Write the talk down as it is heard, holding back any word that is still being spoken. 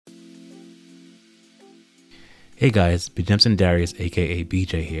Hey guys, Bjemson Darius, aka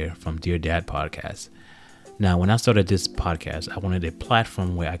BJ here from Dear Dad Podcast. Now, when I started this podcast, I wanted a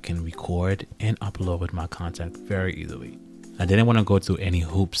platform where I can record and upload my content very easily. I didn't want to go through any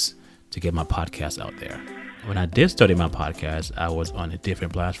hoops to get my podcast out there. When I did start my podcast, I was on a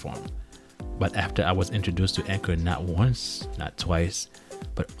different platform. But after I was introduced to Anchor not once, not twice,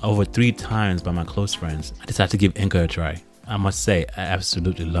 but over 3 times by my close friends, I decided to give Anchor a try. I must say, I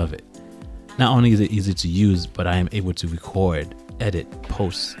absolutely love it. Not only is it easy to use, but I am able to record, edit,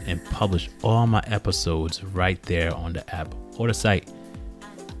 post, and publish all my episodes right there on the app or the site.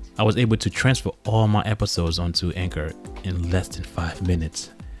 I was able to transfer all my episodes onto Anchor in less than 5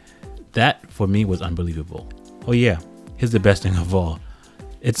 minutes. That, for me, was unbelievable. Oh yeah, here's the best thing of all.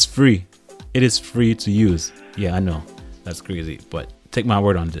 It's free. It is free to use. Yeah, I know, that's crazy, but take my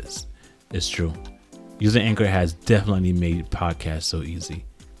word on this. It's true. Using Anchor has definitely made podcasts so easy.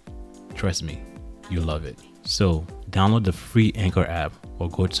 Trust me, you'll love it. So download the free Anchor app or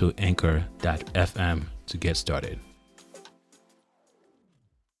go to anchor.fm to get started.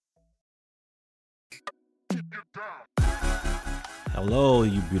 Hello,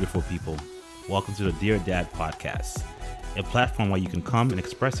 you beautiful people. Welcome to the Dear Dad Podcast, a platform where you can come and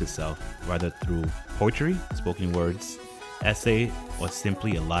express yourself, whether through poetry, spoken words, essay, or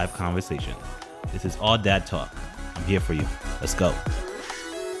simply a live conversation. This is all dad talk. I'm here for you. Let's go.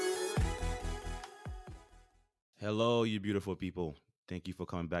 Hello, you beautiful people. Thank you for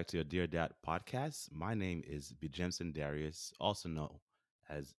coming back to your Dear Dad podcast. My name is Bjemson Darius, also known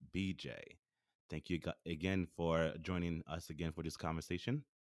as BJ. Thank you again for joining us again for this conversation.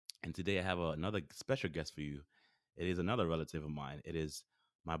 And today I have another special guest for you. It is another relative of mine. It is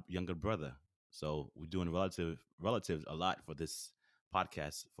my younger brother. So we're doing relatives a lot for this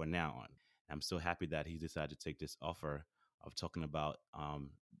podcast for now on. I'm so happy that he decided to take this offer of talking about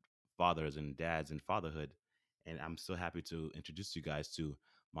fathers and dads and fatherhood. And I'm so happy to introduce you guys to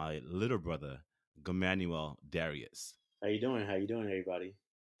my little brother, Gamanuel Darius. How you doing? How you doing, everybody?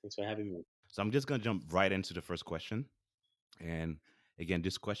 Thanks for having me. So I'm just gonna jump right into the first question. And again,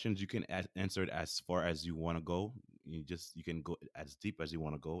 these questions you can answer it as far as you want to go. You can go as deep as you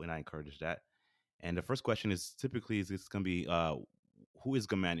want to go, and I encourage that. And the first question is typically is it's gonna be who is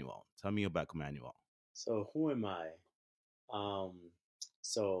Gamanuel? Tell me about Gamanuel. So, who am I? Um,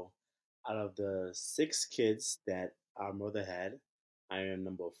 so, out of the 6 kids that our mother had, I am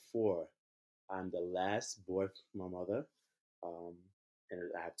number 4. I'm the last boy from my mother, um,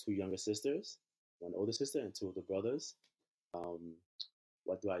 and I have 2 younger sisters, one older sister, and 2 older brothers. Um,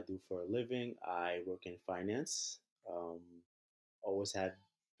 what do I do for a living? I work in finance. Um, always have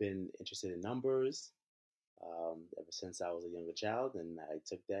been interested in numbers. Ever since I was a younger child, and I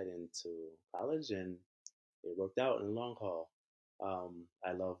took that into college, and it worked out in the long haul.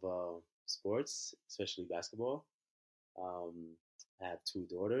 I love sports, especially basketball. Um, I have 2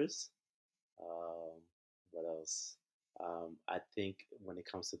 daughters. Um, what else? I think when it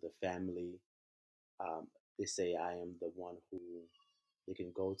comes to the family, um, they say I am the one who they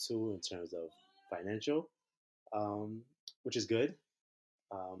can go to in terms of financial, um, which is good.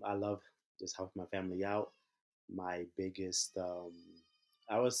 I love just helping my family out. My biggest,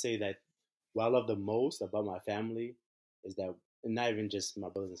 I would say that what I love the most about my family is that, and not even just my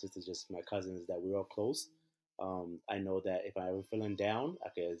brothers and sisters, just my cousins, that we're all close. I know that if I ever feeling down, I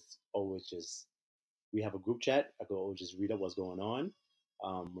could always just, we have a group chat. I could always just read up what's going on.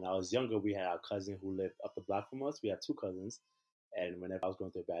 When I was younger, we had our cousin who lived up the block from us. We had 2 cousins. And whenever I was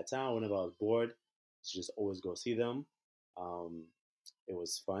going through a bad time, whenever I was bored, I just always go see them. Um, it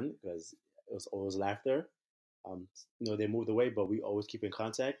was fun because it was always laughter. Um, they moved away, but we always keep in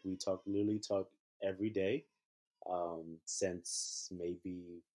contact. We literally talk every day since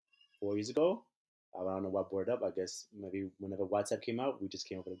maybe 4 years ago. I don't know what brought it up. I guess maybe whenever WhatsApp came out, we just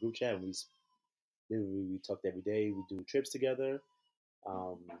came up with a group chat and we talked every day. We do trips together.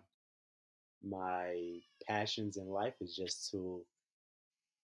 Um, my passions in life is just to,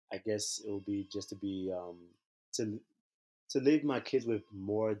 I guess it will be just to be to to leave my kids with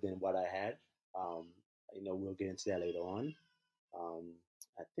more than what I had. Um, we'll get into that later on. Um,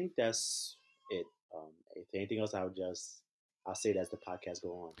 I think that's it. If anything else, I'll say it as the podcast go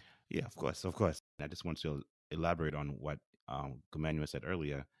on. Yeah, of course, of course. I just want to elaborate on what Emmanuel said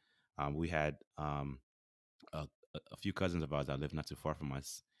earlier. We had a, a few cousins of ours that lived not too far from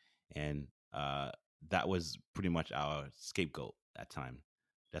us, and that was pretty much our scapegoat at time.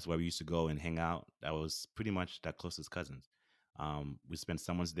 That's where we used to go and hang out. That was pretty much that closest cousins. We spent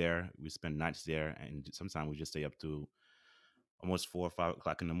summers there. We spent nights there, and sometimes we just stay up to almost 4 or 5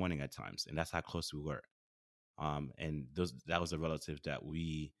 o'clock in the morning at times, and that's how close we were. And that was a relative that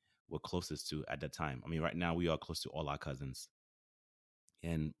we were closest to at that time. I mean, right now we are close to all our cousins,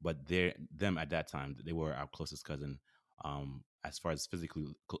 and but them at that time, they were our closest cousin. As far as physically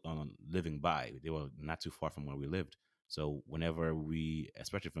living by, they were not too far from where we lived. So whenever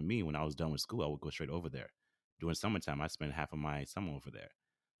especially for me, when I was done with school, I would go straight over there. During summertime, I spent half of my summer over there.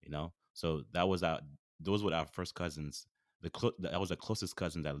 So those were our first cousins. That was the closest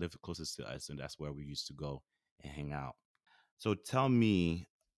cousin that lived closest to us, and that's where we used to go and hang out. So tell me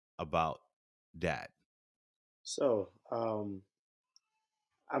about Dad. So,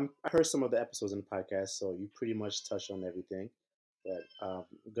 I heard some of the episodes in the podcast, so you pretty much touched on everything. But I'm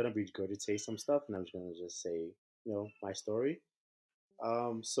gonna regurgitate some stuff, and I'm just gonna just say, my story.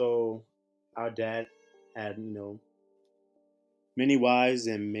 So our dad had, many wives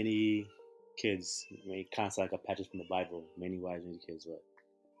and many kids. I mean, kind of like a passage from the Bible: many wives, many kids. But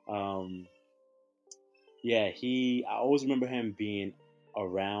yeah, I always remember him being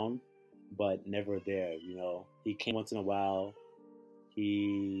around, but never there. He came once in a while.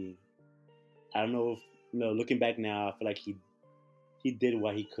 He, I don't know if, looking back now, I feel like he did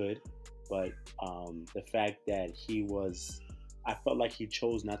what he could, but the fact that I felt like he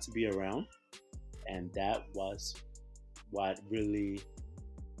chose not to be around, and that was what really,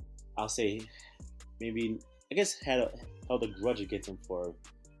 I'll say, maybe, I guess, held a grudge against him for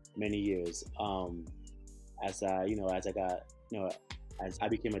many years. As I got, as I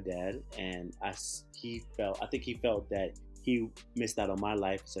became a dad, and I think he felt that he missed out on my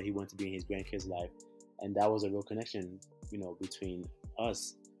life, so he wanted to be in his grandkids' life, and that was a real connection, between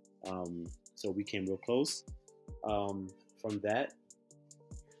us. So we came real close from that.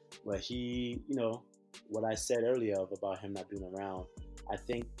 But what I said earlier about him not being around, I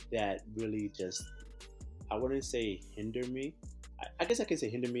think that really just, I wouldn't say hinder me. I guess I can say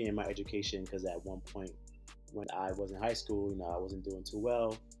hinder me in my education, because at one point when I was in high school, I wasn't doing too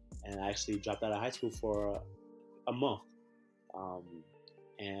well, and I actually dropped out of high school for a month.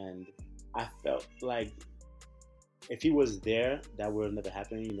 And I felt like if he was there, that would have never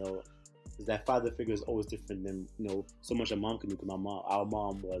happened, because that father figure is always different than, so much a mom can do. Because our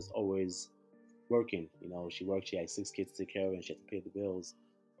mom was always working, she worked, she had 6 kids to take care of, and she had to pay the bills.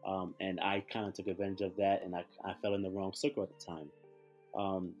 And I kind of took advantage of that, and I fell in the wrong circle at the time.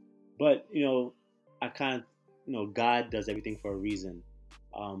 But, I kind of, God does everything for a reason.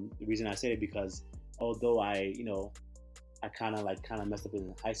 The reason I say it because although I kind of messed up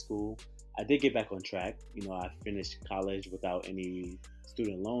in high school, I did get back on track. I finished college without any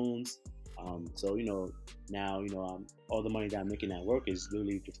student loans. So now all the money that I'm making at work is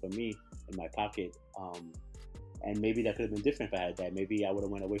literally just for me in my pocket. And maybe that could have been different if I had that. Maybe I would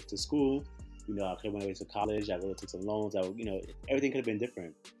have went away to school. I could have went away to college. I would have took some loans. Everything could have been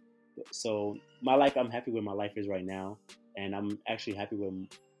different. So my life, I'm happy where my life is right now, and I'm actually happy with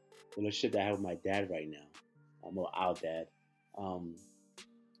the relationship that I have with my dad right now. Our dad.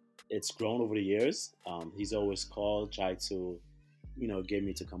 It's grown over the years. He's always called, tried to, get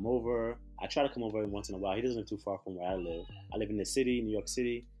me to come over. I try to come over once in a while. He doesn't live too far from where I live. I live in the city, New York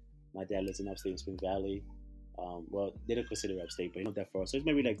City. My dad lives in upstate in Spring Valley. Well, they don't consider it upstate, but not that far. So it's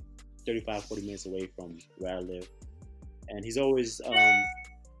maybe like 35, 40 minutes away from where I live. And he's always,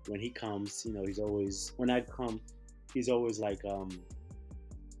 when he comes, when I come, he's always like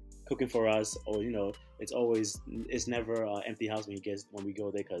cooking for us, or it's never an empty house when we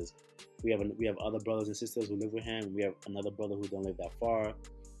go there, because we have other brothers and sisters who live with him. We have another brother who don't live that far,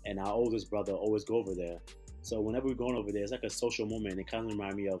 and our oldest brother always go over there. So whenever we're going over there, it's like a social moment. It kind of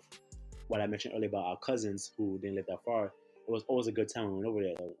reminds me of what I mentioned earlier about our cousins who didn't live that far. It was always a good time when we went over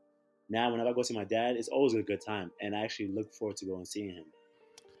there. So now whenever I go see my dad, it's always a good time, and I actually look forward to going and seeing him.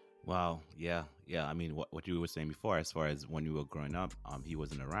 Wow. Yeah. I mean, what you were saying before, as far as when you were growing up, he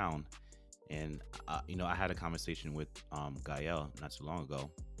wasn't around, and I had a conversation with Gael not too long ago,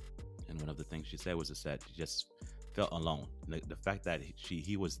 and one of the things she said was that she just felt alone. The fact that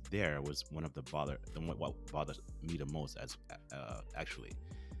he was there was one of what bothered me the most, as actually,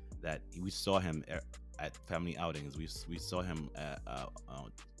 that we saw him at family outings. We saw him at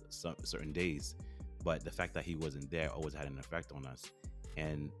certain days, but the fact that he wasn't there always had an effect on us.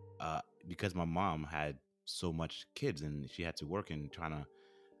 And because my mom had so much kids and she had to work and trying to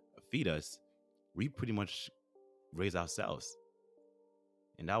feed us, we pretty much raised ourselves.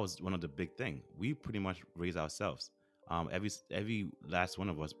 And that was one of the big thing. We pretty much raised ourselves. Every last one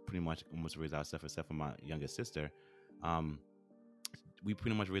of us pretty much almost raised ourselves, except for my youngest sister. We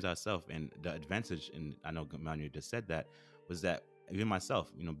pretty much raised ourselves, and the advantage, and I know Manuel just said that, was that even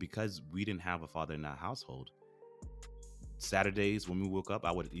myself, because we didn't have a father in our household, Saturdays when we woke up,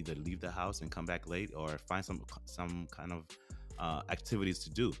 I would either leave the house and come back late, or find some kind of activities to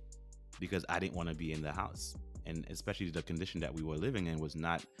do. because I didn't want to be in the house. And especially the condition that we were living in was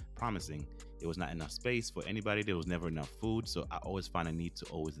not promising. There was not enough space for anybody. There was never enough food. So I always found a need to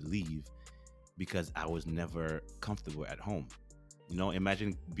always leave because I was never comfortable at home. You know,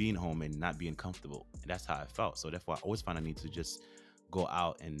 imagine being home and not being comfortable. And that's how I felt. So therefore, I always found a need to just go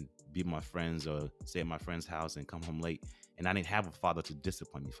out and be with my friends or stay at my friend's house and come home late. And I didn't have a father to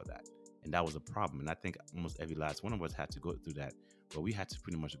discipline me for that. And that was a problem. And I think almost every last one of us had to go through that, but we had to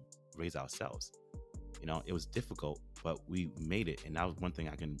pretty much raise ourselves. You know, it was difficult, but we made it. And that was one thing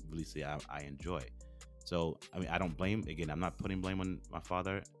I can really say I enjoy. So, I mean, I don't blame, again, I'm not putting blame on my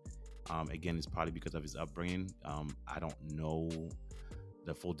father. Again, it's probably because of his upbringing. I don't know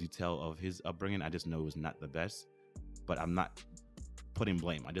the full detail of his upbringing. I just know it was not the best, but I'm not putting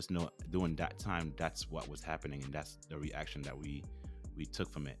blame. I just know during that time, that's what was happening. And that's the reaction that we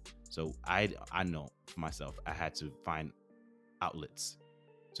took from it. So I know for myself, I had to find outlets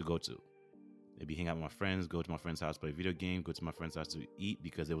to go to. Maybe hang out with my friends, go to my friend's house, play a video game, go to my friend's house to eat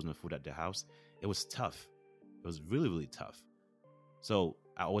because there was no food at their house. It was tough. It was really, really tough. So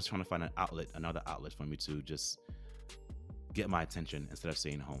I always trying to find another outlet for me to just get my attention instead of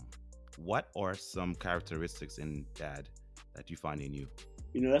staying home. What are some characteristics in Dad that you find in you?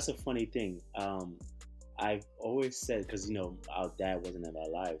 You know, that's a funny thing. I've always said, because, you know, our dad wasn't in our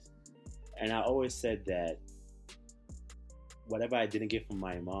lives. And I always said that whatever I didn't get from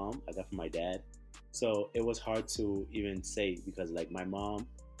my mom, I got from my dad. So it was hard to even say because, like, my mom,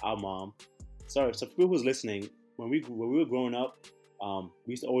 our mom, so for people who's listening, when we were growing up,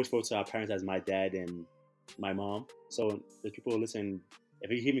 we used to always refer to our parents as my dad and my mom. So the people who listen,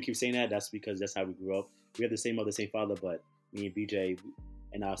 if you hear me keep saying that, that's because that's how we grew up. We have the same mother, same father, but me and BJ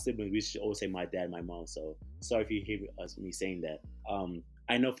and our siblings, we should always say my dad, my mom. So sorry if you hear me saying that.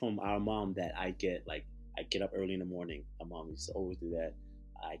 I know from our mom that I get up early in the morning. Our mom used to always do that.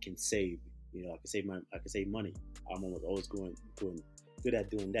 I can save, you know, I can save money. Our mom was always good at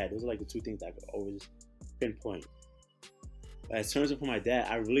doing that. Those are like the two things I could always pinpoint. But in terms of my dad,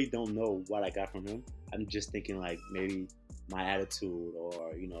 I really don't know what I got from him. I'm just thinking like maybe my attitude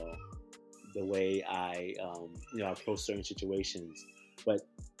or, you know, the way I approach certain situations. But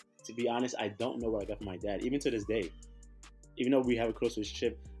to be honest, I don't know what I got from my dad, even to this day. Even though we have a close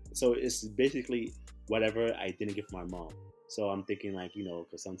relationship, so it's basically whatever I didn't get from my mom. So I'm thinking like, you know,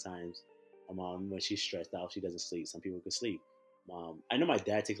 because sometimes my mom, when she's stressed out, she doesn't sleep. Some people can sleep. I know my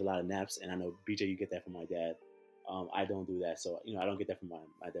dad takes a lot of naps, and I know BJ, you get that from my dad. I don't do that, so you know I don't get that from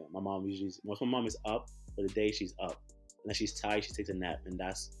my dad. My mom usually, once my mom is up for the day, she's up. Unless she's tired, she takes a nap, and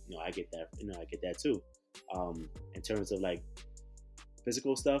that's, you know, I get that. You know, I get that too. In terms of like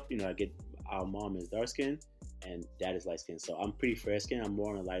physical stuff, you know, I get our mom is dark skin and dad is light skin. So I'm pretty fair skin. I'm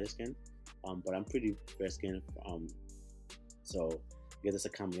more on the lighter skin, but I'm pretty fair skin. So I guess it's a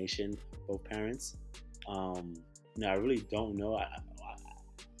combination of both parents. No, I really don't know.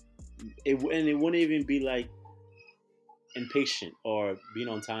 It wouldn't even be like impatient or being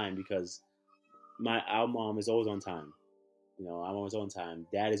on time because our mom is always on time. You know, I'm always on time.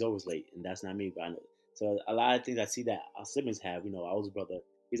 Dad is always late, and that's not me. But I know. So a lot of things I see that our siblings have. You know, our older brother,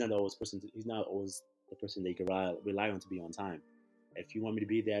 he's not always the person they can rely on to be on time. If you want me to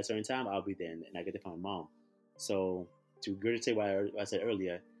be there at a certain time, I'll be there, and I get it from my mom. So to regurgitate what I said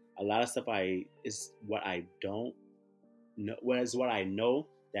earlier, a lot of stuff is what I don't know. What I know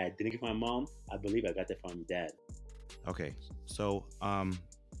that I didn't get from my mom, I believe I got that from dad. Okay, so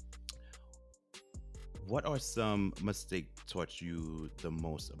what are some mistakes taught you the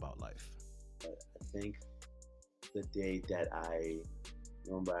most about life? I think the day that I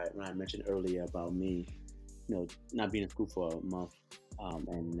remember when I mentioned earlier about me, you know, not being in school for a month,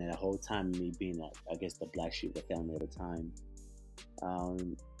 and the whole time me being, I guess, the black sheep of the family at the time.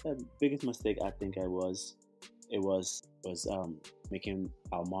 The biggest mistake I think was making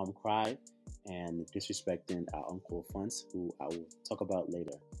our mom cry and disrespecting our Uncle Funtz, who I will talk about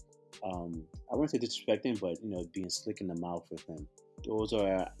later. I wouldn't say disrespecting, but you know, being slick in the mouth with him. Those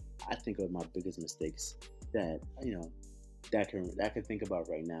are, I think, are my biggest mistakes that you know that I can think about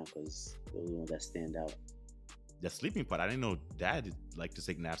right now because those are the ones that stand out. The sleeping part, I didn't know Dad liked to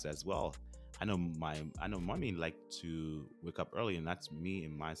take naps as well. I know mommy liked to wake up early, and that's me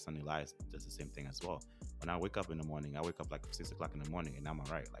and my son Elias does the same thing as well. When I wake up in the morning, I wake up like 6 o'clock in the morning, and I'm all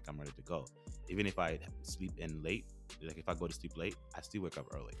right. Like I'm ready to go. Even if I sleep in late, like if I go to sleep late, I still wake up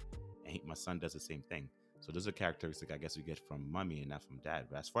early. And my son does the same thing. So those are characteristics I guess we get from mommy and not from dad.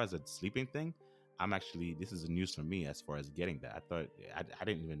 But as far as the sleeping thing, this is news for me as far as getting that. I thought I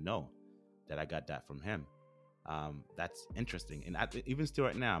didn't even know that I got that from him. That's interesting. And even still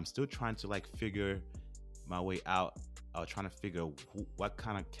right now, I'm still trying to like figure my way out, trying to figure what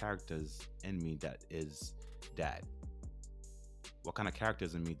kind of characters in me that is dad. What kind of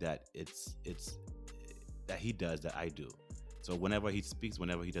characters in me that it's that he does that I do. So whenever he speaks,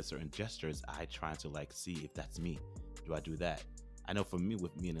 whenever he does certain gestures, I try to like see if that's me. Do I do that? I know for me,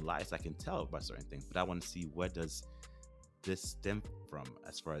 with me and Elias, I can tell by certain things, but I want to see where does this stem from,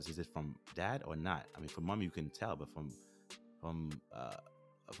 as far as, is it from dad or not? I mean, from mom you can tell, but from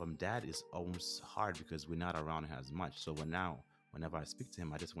dad is almost hard because we're not around him as much. So whenever I speak to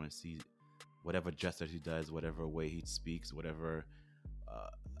him, I just want to see whatever gesture he does, whatever way he speaks, whatever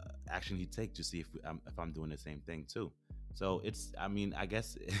action he takes, to see if I'm doing the same thing too. So I mean, I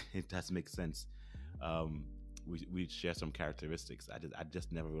guess it does make sense. We share some characteristics. I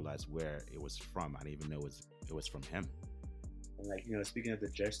just never realized where it was from. I didn't even know it was from him. And like, speaking of the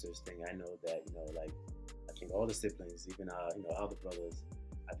gestures thing, I know that, like, I think all the siblings, even our the brothers,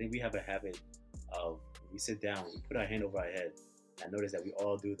 I think we have a habit of, we sit down, we put our hand over our head. I notice that we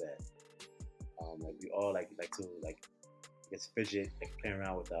all do that. Like we all like to like, I guess, fidget, like playing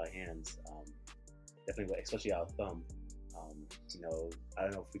around with our hands. Definitely, especially our thumb. I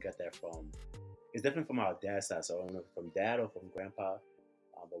don't know if we got that from. It's definitely from our dad's side. So I don't know if from dad or from grandpa,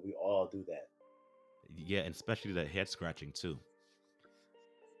 but we all do that. Yeah, and especially the head scratching too.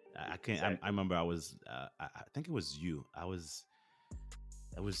 I can't. Exactly. I remember I was. I think it was you. It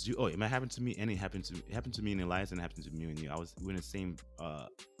was you. Oh, it might happen to me, and it happened to me and Elias, and it happened to me and you. We were in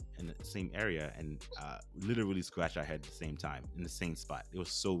the same area, and literally scratched our head at the same time in the same spot. It was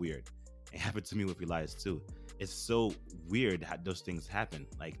so weird. It happened to me with Elias too. It's so weird how those things happen.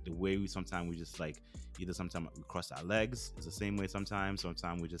 Like the way we just like, either sometimes we cross our legs. It's the same way sometimes.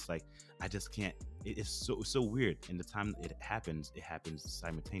 Sometimes we just like, I just can't. It's so weird. And the time it happens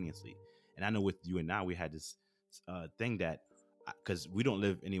simultaneously. And I know with you and I, we had this thing that, because we don't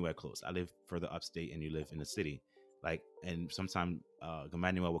live anywhere close. I live further upstate, and you live in the city. Like, and sometimes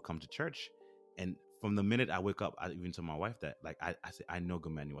Emmanuel will come to church, and from the minute I wake up, I even told my wife that, like, I say, I know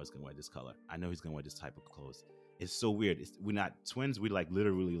Emmanuel is gonna wear this color. I know he's gonna wear this type of clothes. It's so weird. We're not twins. We're like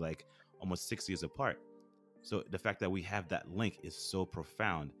literally like almost 6 years apart. So the fact that we have that link is so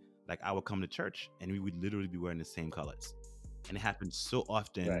profound. Like, I would come to church, and we would literally be wearing the same colors, and it happens so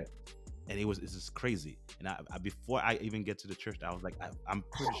often. Right. And it's just crazy. And I before I even get to the church, I was like, I'm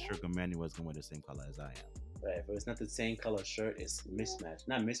pretty sure Emmanuel is gonna wear the same color as I am. Right. If it's not the same color shirt, it's mismatched.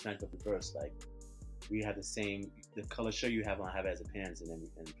 Not mismatched, but reverse. Like, we have the color shirt you have on, I have it as a pants, and then the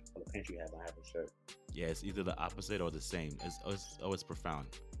color pants you have on, I have a shirt. Yeah, it's either the opposite or the same. It's always profound.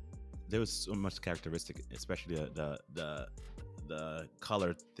 There was so much characteristic, especially the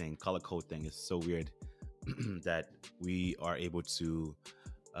color code thing is so weird that we are able to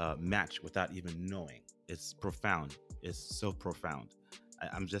match without even knowing. It's profound. It's so profound.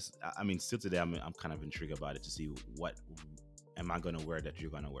 I mean, still today, I'm kind of intrigued about it, to see what am I going to wear that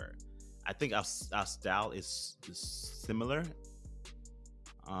you're going to wear. I think our style is similar,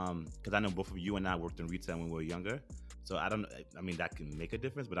 because I know both of you and I worked in retail when we were younger. So I mean, that can make a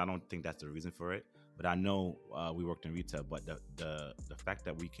difference, but I don't think that's the reason for it. But I know we worked in retail, but the fact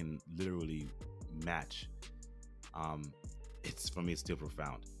that we can literally match, it's, for me, it's still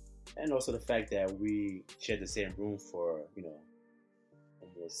profound. And also the fact that we shared the same room for,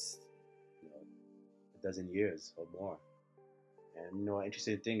 almost, a dozen years or more. And, an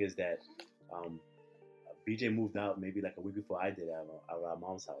interesting thing is that BJ moved out maybe like a week before I did at our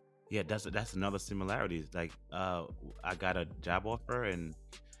mom's house. Yeah, that's another similarity. Like, I got a job offer, and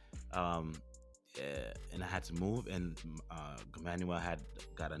I had to move, and Emmanuel had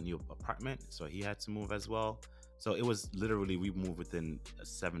got a new apartment, so he had to move as well. So it was literally, we moved within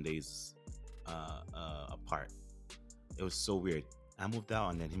 7 days apart. It was so weird. I moved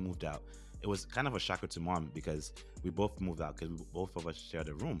out, and then he moved out. It was kind of a shocker to mom, because we both moved out, because both of us shared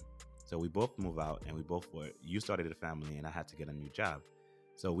a room. So we both moved out, and you started a family, and I had to get a new job.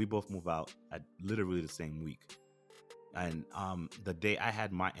 So we both moved out at literally the same week. And the day I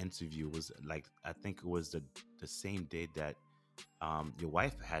had my interview was like, I think it was the same day that your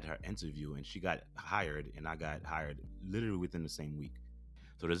wife had her interview, and she got hired, and I got hired literally within the same week.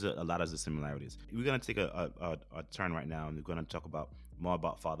 So there's a lot of the similarities. We're going to take a turn right now, and we're going to talk more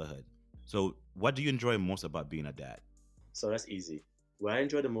about fatherhood. So what do you enjoy most about being a dad? So that's easy. What I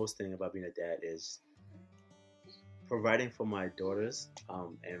enjoy the most thing about being a dad is providing for my daughters,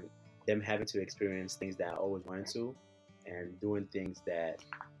 and them having to experience things that I always wanted to, and doing things that,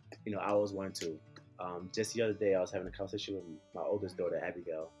 I always wanted to. Just the other day, I was having a conversation with my oldest daughter,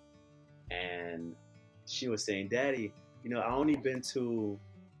 Abigail, and she was saying, Daddy, I only been to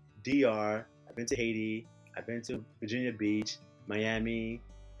DR, I've been to Haiti, I've been to Virginia Beach, Miami,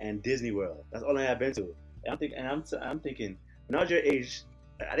 and Disney World. That's all I have been to. I'm thinking, when I was your age,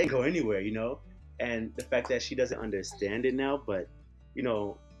 I didn't go anywhere, and the fact that she doesn't understand it now, but you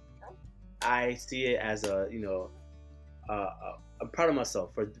know, I see it as I'm proud of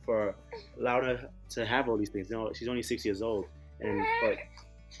myself for allowing her to have all these things. She's only 6 years old, and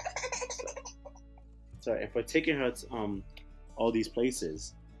sorry, and for taking her to all these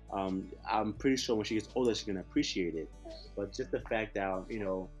places. I'm pretty sure when she gets older, she's gonna appreciate it. But just the fact that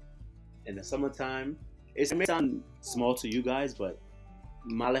in the summertime, it may sound small to you guys, but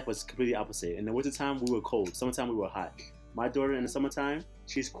my life was completely opposite. In the wintertime, we were cold. Summertime, we were hot. My daughter in the summertime,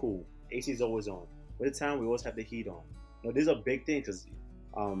 she's cool. AC is always on. Wintertime, we always have the heat on. These are big things because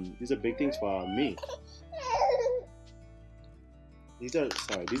these are big things for me. These are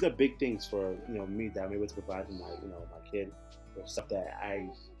big things for me that I'm able to provide to my kid with stuff that I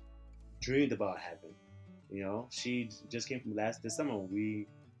dreamed about having. She just came from this summer. We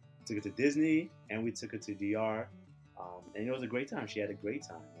took her to Disney and we took her to DR, and it was a great time. She had a great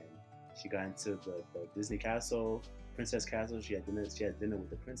time, and she got into the Disney Castle, Princess Castle. She had dinner. She had dinner with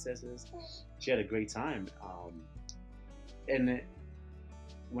the princesses. She had a great time. And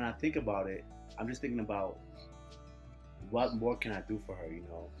when I think about it, I'm just thinking about what more can I do for her.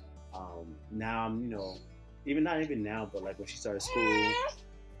 Now I'm even not even now, but like when she started school,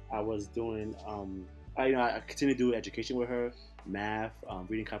 I was doing I continue to do education with her, math,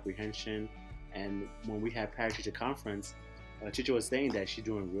 reading comprehension, and when we had parent teacher conference, a teacher was saying that she's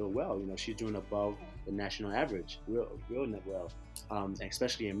doing real well. She's doing above the national average, real well,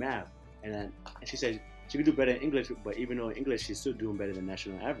 especially in math. And she said she could do better in English, but even though in English she's still doing better than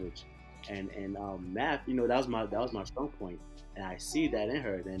national average. And math, that was my strong point, and I see that in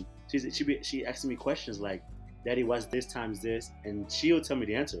her. Then she asking me questions like, "Daddy, what's this times this?" And she'll tell me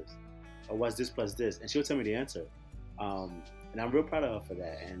the answers, or "What's this plus this?" And she'll tell me the answer. And I'm real proud of her for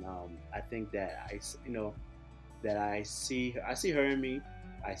that. And I think that I see her in me.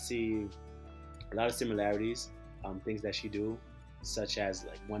 I see a lot of similarities, things that she do, such as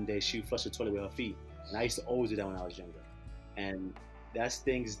like one day she flushed the toilet with her feet, and I used to always do that when I was younger. And that's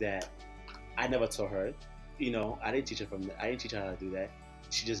things that I never taught her. I didn't teach her I didn't teach her how to do that.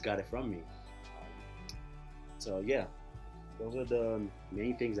 She just got it from me. So yeah, those are the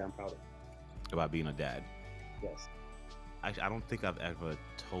main things I'm proud of. About being a dad. Yes. I don't think I've ever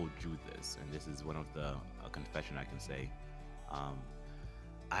told you this, and this is one of the a confession I can say. Um,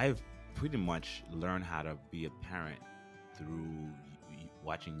 I've pretty much learned how to be a parent through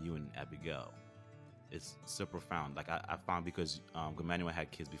watching you and Abigail. It's so profound. Like I found because Emmanuel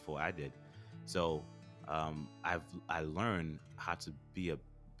had kids before I did, so I learned how to be a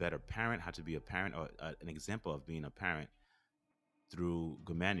better parent, how to be a parent or an example of being a parent through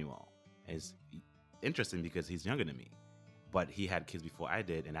Emmanuel. It's interesting because he's younger than me, but he had kids before I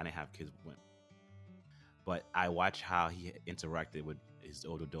did, and I didn't have kids when. But I watch how he interacted with his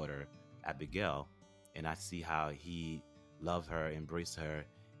older daughter Abigail, and I see how he loved her, embraced her,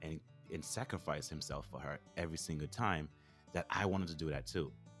 and sacrificed himself for her every single time. That I wanted to do that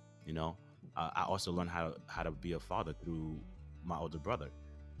too. I also learned how to be a father through my older brother.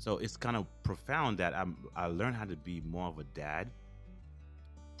 So it's kind of profound that I learned how to be more of a dad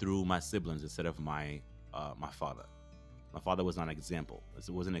through my siblings instead of my father. My father was not an example. It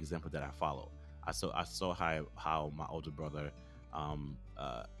was an example that I followed. I saw how my older brother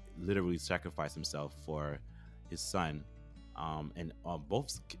literally sacrificed himself for his son, and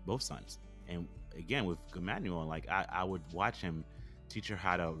both sons. And again with Emmanuel, like I would watch him teach her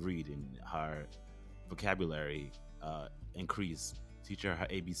how to read and her vocabulary increase, teach her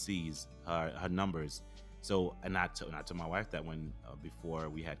ABCs, her numbers. So, and I told my wife that when before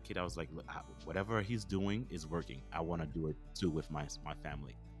we had kid, I was like, "Look, whatever he's doing is working. I want to do it too with my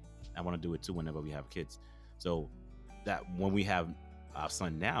family. I want to do it too whenever we have kids." So that when we have our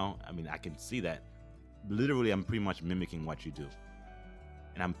son now, I mean, I can see that literally I'm pretty much mimicking what you do,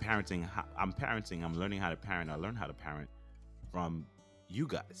 and I'm parenting. I'm learning how to parent. I learned how to parent from you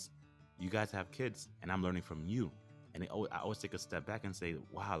guys. You guys have kids, and I'm learning from you. And I always take a step back and say,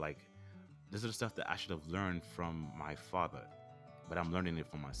 "Wow, like." This is the stuff that I should have learned from my father, but I'm learning it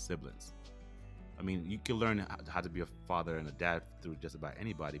from my siblings. I mean, you can learn how to be a father and a dad through just about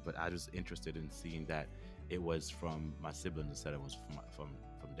anybody, but I was interested in seeing that it was from my siblings instead of it was from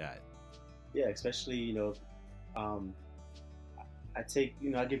dad. Yeah, especially um,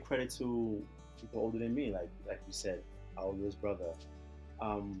 I give credit to people older than me, like you said, our oldest brother.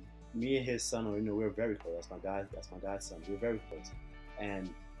 Me and his son, we're very close. That's my godson. We're very close,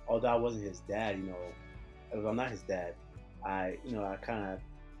 and although I wasn't his dad, if I'm not his dad, I kind of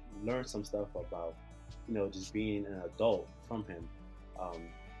learned some stuff about, just being an adult from him. Um,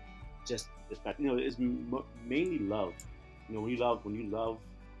 just the fact, it's mainly love. When you love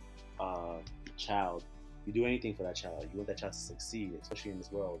a child, you do anything for that child. You want that child to succeed, especially in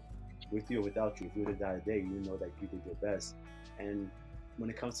this world, with you or without you. If you were to die today, you know that you did your best. And when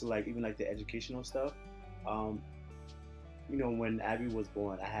it comes to like even like the educational stuff, um, when Abby was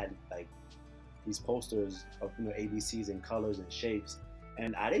born, I had like these posters of ABCs and colors and shapes,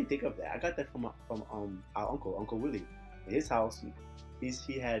 and I didn't think of that. I got that from our Uncle Willie. In his house,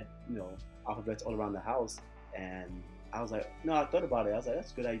 he had alphabets all around the house, and I was like, no, I thought about it. I was like,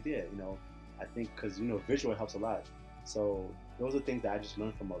 that's a good idea. I think because visual helps a lot. So those are things that I just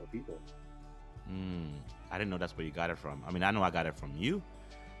learned from other people. I didn't know that's where you got it from. I mean, I know I got it from you,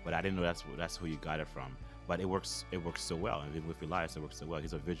 but I didn't know that's who you got it from. But it works so well. And with Elias, it works so well.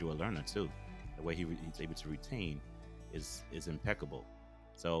 He's a visual learner too. The way he's able to retain is impeccable.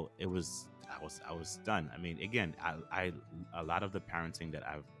 So I was stunned. I mean, again, I a lot of the parenting that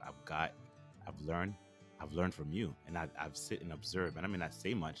I've learned from you, and I've sit and observed. And I mean, not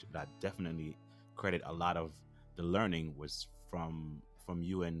say much, but I definitely credit a lot of the learning was from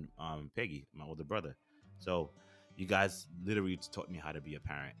you and Peggy, my older brother. So you guys literally taught me how to be a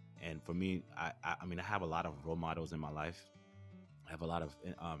parent. And for me, I mean, I have a lot of role models in my life. I have a lot of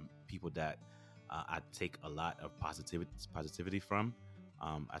people that I take a lot of positivity from,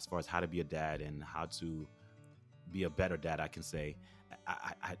 as far as how to be a dad and how to be a better dad. I can say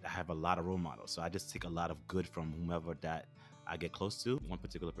I have a lot of role models, so I just take a lot of good from whomever that I get close to. One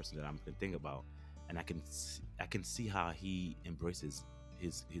particular person that I'm going to think about, and I can see how he embraces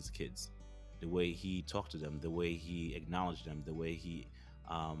his kids, the way he talked to them, the way he acknowledged them, the way he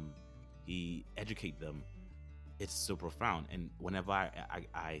educate them. It's so profound. And whenever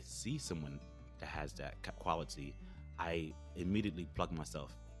I see someone that has that quality, I immediately plug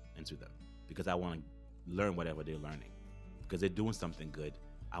myself into them because I want to learn whatever they're learning, because they're doing something good.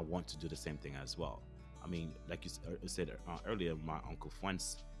 I want to do the same thing as well. I mean, like you said earlier, my Uncle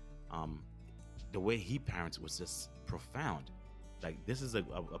Fuentz, the way he parents was just profound. Like, this is a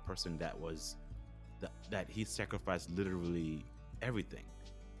person that he sacrificed literally everything.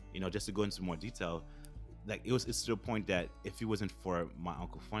 Just to go into more detail, like it's to the point that if it wasn't for my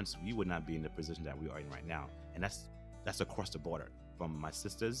Uncle Fuentz, we would not be in the position that we are in right now. And that's across the border, from my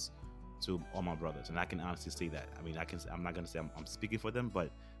sisters to all my brothers. And I can honestly say that. I mean, I'm not gonna say I'm speaking for them,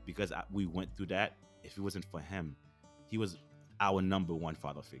 but because we went through that, if it wasn't for him, he was our number one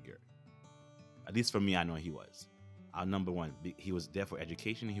father figure. At least for me, I know he was our number one. He was there for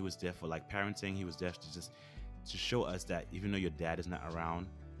education. He was there for like parenting. He was there to show us that even though your dad is not around,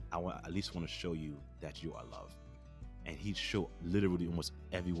 at least want to show you that you are loved. And he showed literally almost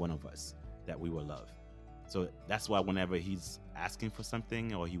every one of us that we were loved. So that's why whenever he's asking for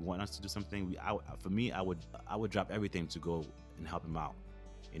something or he wants us to do something, for me, I would drop everything to go and help him out.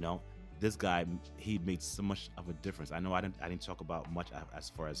 This guy, he made so much of a difference. I know I didn't talk about much as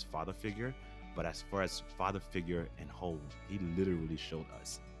far as father figure, but as far as father figure in whole, he literally showed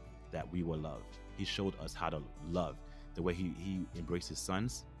us that we were loved. He showed us how to love, the way he embraced his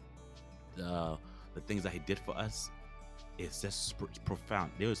sons, the things that he did for us. It's just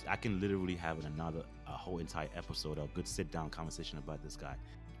profound. I can literally have a whole entire episode, a good sit down conversation about this guy.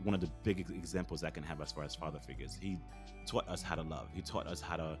 One of the big examples I can have as far as father figures. He taught us how to love. He taught us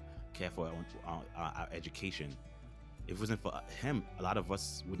how to care for our education. If it wasn't for him, a lot of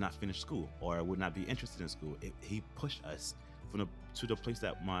us would not finish school or would not be interested in school. He pushed us to the place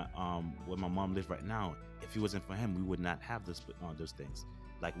that where my mom lives right now. If it wasn't for him, we would not have those things.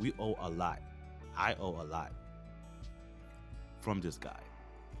 Like, we owe a lot. I owe a lot from this guy.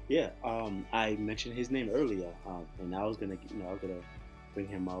 Yeah, I mentioned his name earlier, and I was gonna bring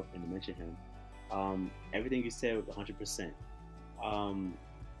him up and mention him. Everything you said was 100%.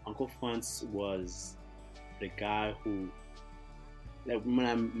 Uncle Fuentz was the guy who, like,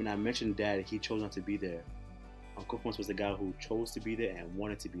 when I mentioned Dad, he chose not to be there. Uncle Fuentz was the guy who chose to be there and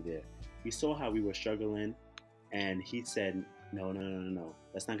wanted to be there. He saw how we were struggling, and he said, no,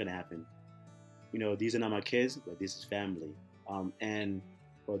 that's not gonna happen. These are not my kids, but this is family. And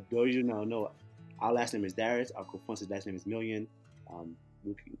for those you know, our last name is Darius. Uncle Fuentz's last name is Million.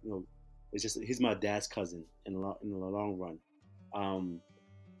 It's just, he's my dad's cousin in the long run.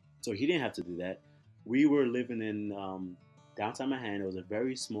 So he didn't have to do that. We were living in downtown Manhattan. It was a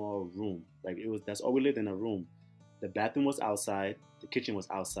very small room. That's all we lived in, a room. The bathroom was outside. The kitchen was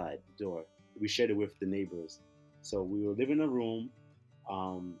outside the door. We shared it with the neighbors. So we were living in a room.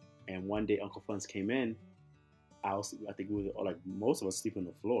 And one day Uncle Fuentz came in. I think we were, like, most of us sleeping on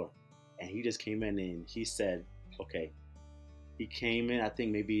the floor. And he just came in and he said, okay. He came in, I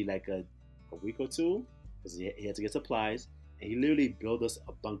think maybe like a week or two, because he had to get supplies. and he literally built us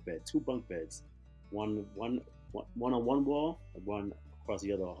a bunk bed, two bunk beds, one on one wall, and one across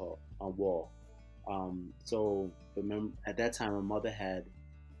the other wall. So remember, at that time, my mother had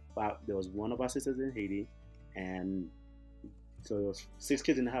five. There was one of our sisters in Haiti, and so there was six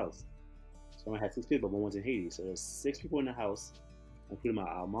kids in the house. So I had six kids, but one was in Haiti. So there was six people in the house, including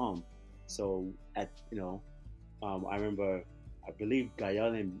our mom. So I remember, I believe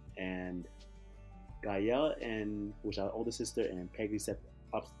Gael and which our older sister and Peggy slept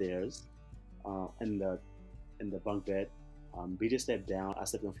upstairs, in the bunk bed. BJ slept down. I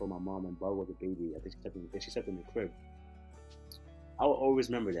slept on the floor with my mom, and Barbara was a baby. I think she slept in the crib. I will always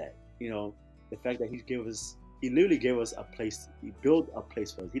remember that. The fact that he literally gave us a place. He built a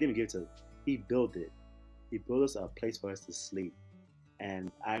place for us. He didn't give it to us. He built it. He built us a place for us to sleep,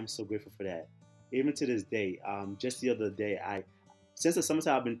 and I'm so grateful for that. Even to this day, just the other day, since the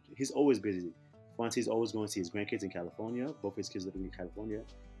summertime, he's always busy. Once he's always going to see his grandkids in California. Both his kids living in California,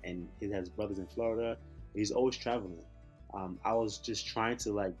 and he has brothers in Florida. He's always traveling. I was just trying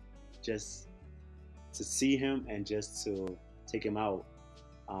to just to see him and just to take him out.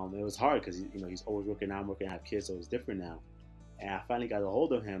 It was hard because he's always working. I'm working. I have kids, so it's different now. And I finally got a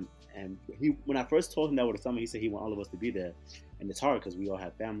hold of him. And when I first told him that over the summer, he said he wanted all of us to be there. And it's hard because we all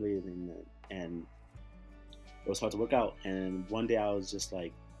have families, and it was hard to work out. And one day I was just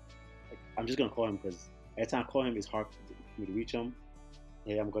like I'm just gonna call him because every time I call him, it's hard for me to reach him.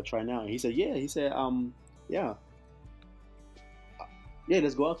 Hey, I'm gonna try now. And he said, yeah. He said, yeah,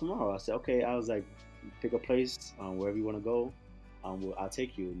 let's go out tomorrow. I said, okay. I was like, pick a place, wherever you want to go. I'll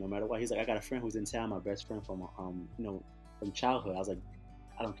take you no matter what. He's like, I got a friend who's in town, my best friend from from childhood. I was like,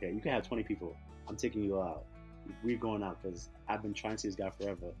 I don't care. You can have 20 people. I'm taking you out. We're going out because I've been trying to see this guy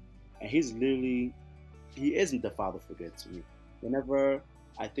forever. And he isn't the father figure to me. Whenever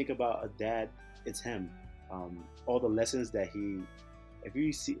I think about a dad, it's him. All the lessons that if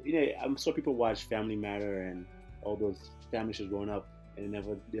you see, I'm sure people watch Family Matter and all those family shows growing up, and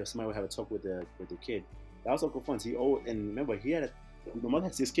somebody would have a talk with the kid. That was Uncle Fonz. And remember, my mother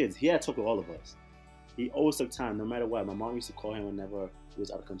had 6 kids. He had to talk with all of us. He always took time, no matter what. My mom used to call him whenever he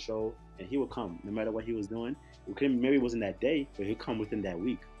was out of control, and he would come, no matter what he was doing. Maybe it wasn't that day, but he'd come within that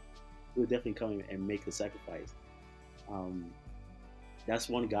week. He would definitely come and make the sacrifice. That's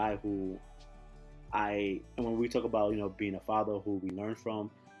one guy who and when we talk about being a father, who we learn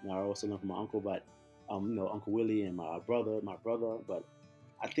from. I also learned from my uncle, but Uncle Willie and my brother. But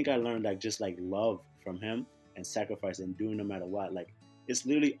I think I learned just love from him and sacrifice and doing no matter what. It's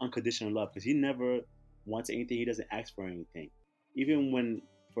literally unconditional love because he never wants anything. He doesn't ask for anything. Even when,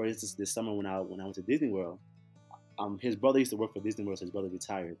 for instance, this summer when I went to Disney World, his brother used to work for Disney World, so his brother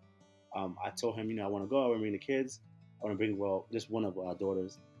retired. I told him, I want to go. I want to bring the kids. I want to bring just one of our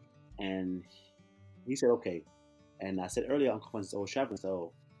daughters, and he said okay. And I said earlier, Uncle Fonz is always traveling,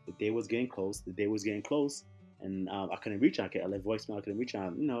 so the day was getting close. And I couldn't reach him. I left voicemail. I couldn't reach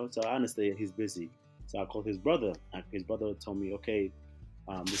him. So I understand he's busy. So I called his brother. His brother told me, okay,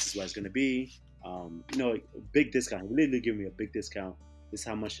 this is what it's gonna be. A big discount. He literally gave me a big discount. This is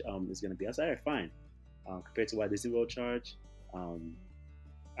how much it's gonna be. I said, all right, fine. Compared to what Disney World charge, I'll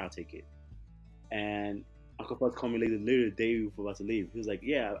take it. And Uncle Fonz called me literally the day before about to leave. He was like,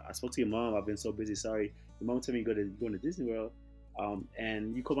 yeah, I spoke to your mom. I've been so busy. Sorry. Your mom told me going to Disney World.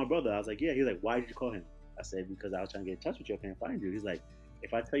 And you called my brother. I was like, yeah. He was like, why did you call him? I said, because I was trying to get in touch with you. I can't find you. He's like,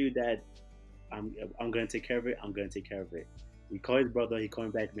 if I tell you that I'm going to take care of it, I'm going to take care of it. He called his brother. He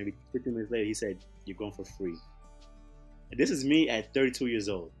called me back maybe 15 minutes later. He said, you're going for free. And this is me at 32 years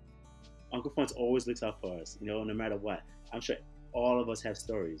old. Uncle Fonz always looks out for us, no matter what. I'm sure all of us have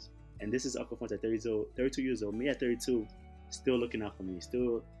stories. And this is Uncle Fonz at 32 years old. Me at 32, still looking out for me,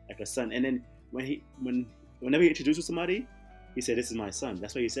 still like a son. And then whenever he introduced somebody, he said, this is my son.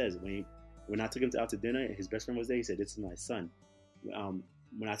 That's what he says. When I took him out to dinner and his best friend was there, he said, this is my son.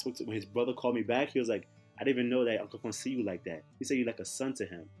 When his brother called me back, he was like, I didn't even know that Uncle Fonz see you like that. He said you're like a son to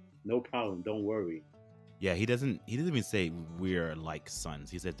him. No problem. Don't worry. Yeah, he doesn't even say we're like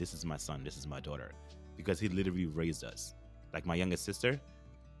sons. He said, this is my son, this is my daughter. Because he literally raised us. Like my youngest sister,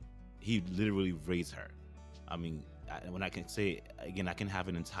 he literally raised her. I mean, when I can say, again, I can have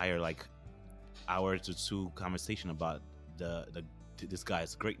an entire hour to 2 conversation about this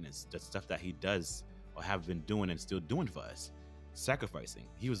guy's greatness, the stuff that he does or have been doing and still doing for us, sacrificing.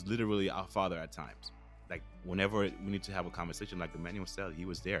 He was literally our father at times. Like whenever we need to have a conversation, like Emmanuel said, he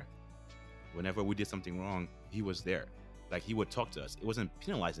was there. Whenever we did something wrong, he was there. Like he would talk to us. It wasn't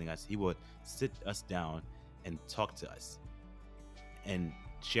penalizing us. He would sit us down and talk to us and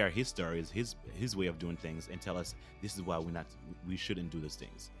share his stories, his way of doing things, and tell us this is why we shouldn't do those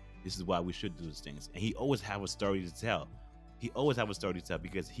things. This is why we should do those things. And he always have a story to tell. He always have a story to tell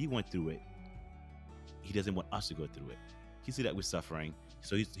because he went through it. He doesn't want us to go through it. He see that we're suffering,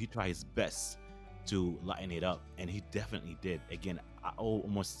 so he tried his best to lighten it up, and he definitely did. Again, I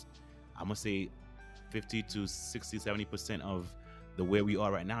must say 50 to 60, 70% of the where we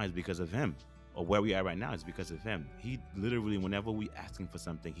are right now is because of him, or where we are right now is because of him. He literally, whenever we ask him for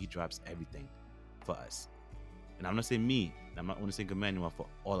something, he drops everything for us. And I'm not saying me, I'm not only saying Emmanuel, for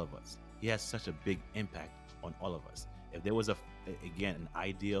all of us. He has such a big impact on all of us. If there was again, an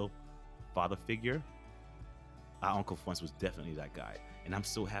ideal father figure, our Uncle Fonz was definitely that guy. And I'm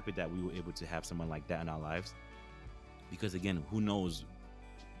so happy that we were able to have someone like that in our lives. Because again, who knows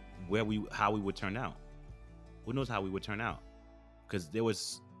how we would turn out? Who knows how we would turn out? Because there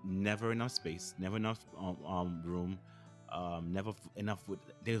was never enough space, never enough room,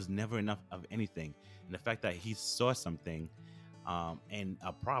 there was never enough of anything. And the fact that he saw something and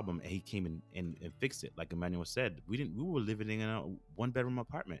a problem, and he came and fixed it, like Emmanuel said. We were living in a 1-bedroom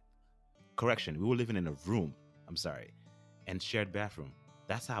apartment. Correction, we were living in a room. I'm sorry, and shared bathroom.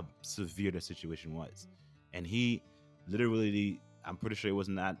 That's how severe the situation was. And he literally, I'm pretty sure it was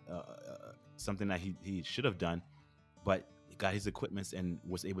not something that he should have done, but he got his equipments and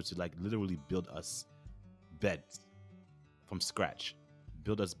was able to like literally build us beds from scratch,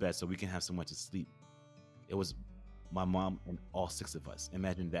 build us beds so we can have somewhere to sleep. It was my mom and all 6 of us.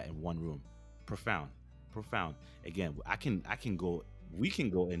 Imagine that in one room. Profound. Again, we can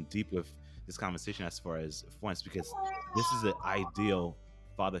go in deep with this conversation as far as Fonz, because this is an ideal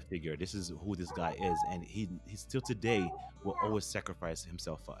father figure. This is who this guy is, and he still today will always sacrifice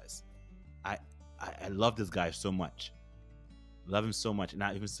himself for us. I love this guy so much. Love him so much. And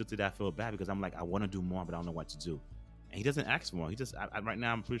I even still today I feel bad because I'm like, I want to do more, but I don't know what to do. And he doesn't ask for more. He just right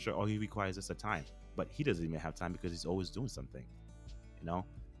now I'm pretty sure all he requires is a time. But he doesn't even have time because he's always doing something. You know?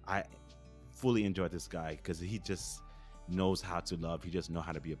 I fully enjoy this guy because he just knows how to love. He just knows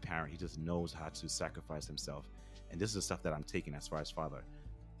how to be a parent. He just knows how to sacrifice himself. And this is the stuff that I'm taking as far as father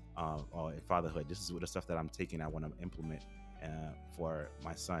or fatherhood. This is the stuff that I'm taking. I want to implement for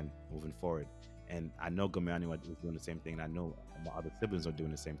my son moving forward. And I know Emmanuel is doing the same thing. And I know my other siblings are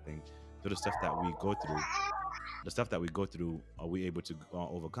doing the same thing. So the stuff that we go through, are we able to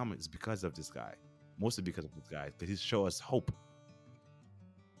overcome it? Is because of this guy. Mostly because of this guy. Because he showed us hope.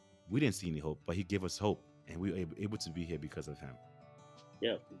 We didn't see any hope, but he gave us hope. And we were able to be here because of him.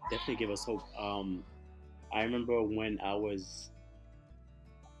 Yeah, definitely gave us hope. I remember when I was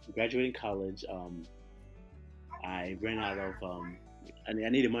graduating college, I ran out of, I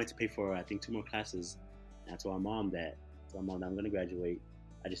needed money to pay for, I think, 2 more classes. And I told my mom that, I'm going to graduate.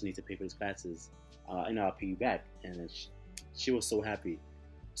 I just need to pay for these classes. I'll pay you back. And she was so happy.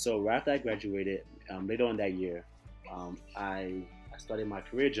 So right after I graduated, later on that year, I started my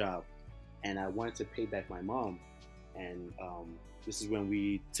career job, and I wanted to pay back my mom. And this is when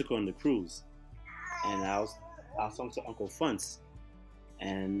we took her on the cruise. And I was talking to Uncle Fonz,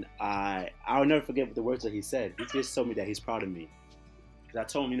 and I'll never forget the words that he said. He just told me that he's proud of me, because I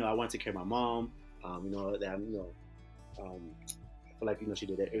told him, I want to take care of my mom. That I feel like she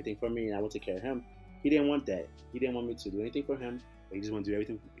did everything for me, and I want to take care of him. He didn't want that. He didn't want me to do anything for him, but he just wanted to do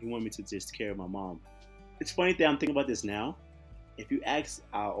everything. He wanted me to just take care of my mom. It's funny that I'm thinking about this now. If you ask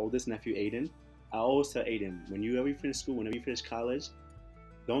our oldest nephew Aiden, I always tell Aiden, whenever you finish school, whenever you finish college,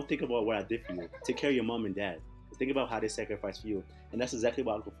 don't think about what I did for you. Take care of your mom and dad. Think about how they sacrificed for you. And that's exactly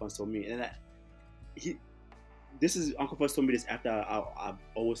what Uncle Fonz told me. And Uncle Fonz told me this after I've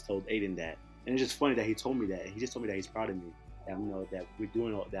always told Aiden that. And it's just funny that he told me that. And he just told me that he's proud of me. That that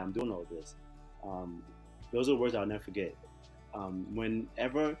I'm doing all this. Those are words I'll never forget.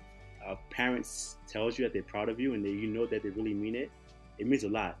 Whenever a parent tells you that they're proud of you and that they really mean it, it means a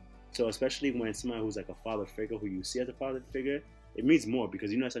lot. So especially when someone who's like a father figure, who you see as a father figure, it means more,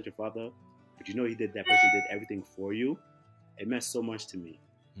 because it's not your father, but that person did everything for you. It meant so much to me.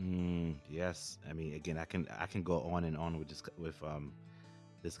 Yes, I mean, again, I can go on and on with this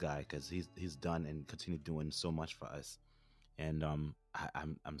guy, because he's done and continued doing so much for us, and I'm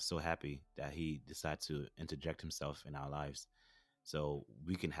so happy that he decided to interject himself in our lives, so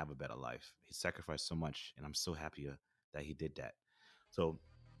we can have a better life. He sacrificed so much, and I'm so happy that he did that. So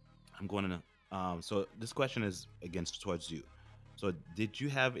I'm going to. So this question is again towards you. So did you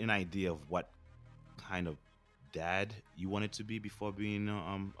have an idea of what kind of dad you wanted to be before being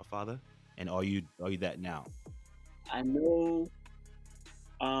a father, and are you that now? I know.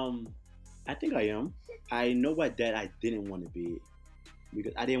 I think I am. I know what dad I didn't want to be,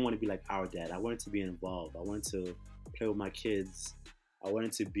 because I didn't want to be like our dad. I wanted to be involved. I wanted to play with my kids. I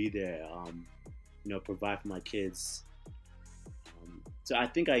wanted to be there. Provide for my kids. So I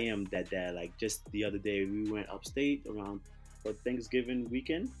think I am that dad. Like just the other day, we went upstate around for Thanksgiving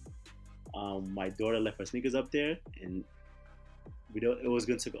weekend. My daughter left her sneakers up there, and we don't. It was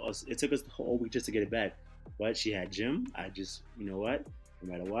gonna take us. It took us the whole week just to get it back. But she had gym. I just, you know what?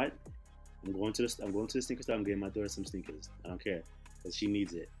 No matter what, I'm going to the sneaker store. I'm getting my daughter some sneakers. I don't care because she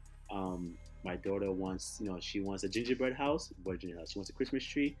needs it. My daughter wants, she wants a gingerbread house, boy gingerbread house. She wants a Christmas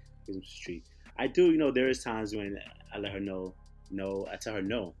tree, Christmas tree. I do, there is times when I let her know, no, I tell her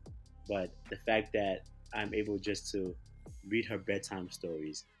no. But the fact that I'm able just to read her bedtime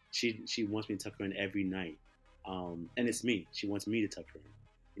stories, she wants me to tuck her in every night, and it's me. She wants me to tuck her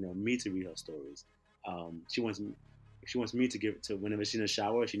in, me to read her stories. She wants me to give to whenever she's in the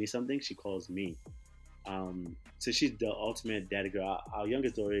shower, she needs something, she calls me. So she's the ultimate daddy girl. Our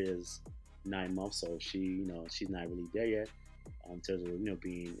youngest daughter is 9 months, so she's not really there yet. In terms of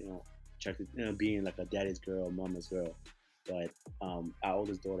being attracted, being like a daddy's girl, mama's girl. But our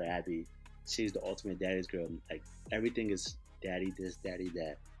oldest daughter Abby, she's the ultimate daddy's girl. Like everything is daddy this, daddy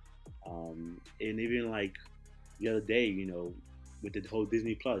that. And even like the other day, with the whole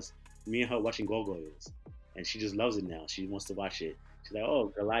Disney Plus, me and her watching Gargoyles, and she just loves it now. She wants to watch it. She's like,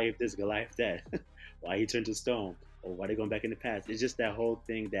 oh, Goliath this, Goliath that. Why he turned to stone, or why they going back in the past. It's just that whole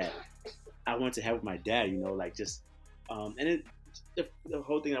thing that I want to have with my dad, like just, and the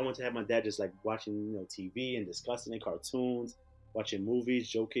whole thing I want to have my dad just like watching, TV and discussing it, cartoons, watching movies,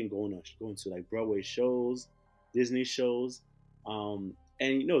 joking, going to like Broadway shows, Disney shows, and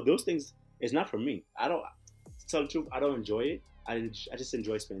those things. It's not for me. I don't. To tell the truth, I don't enjoy it. I just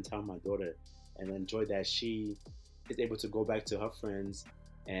enjoy spending time with my daughter, and enjoy that she is able to go back to her friends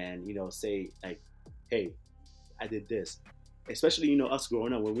and say like, hey, I did this. Especially us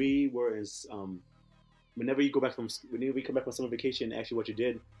growing up when we were in whenever we come back from summer vacation, actually what you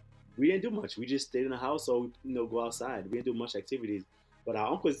did, we didn't do much. We just stayed in the house or go outside. We didn't do much activities. But our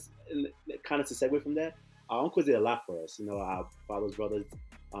uncles, kind of to segue from that, our uncles did a lot for us. Our father's brothers,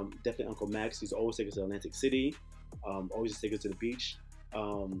 definitely Uncle Max. He's always take us to Atlantic City, always take us to the beach.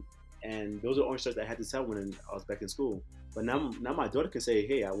 And those are orange shirts that I had to tell when I was back in school. But now my daughter can say,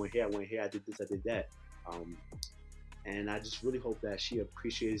 hey, I went here, I did this, I did that. And I just really hope that she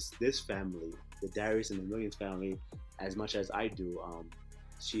appreciates this family, the Darius and the Millions family, as much as I do.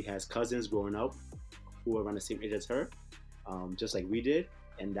 She has cousins growing up who are around the same age as her, just like we did.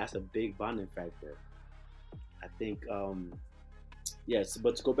 And that's a big bonding factor. I think, yes,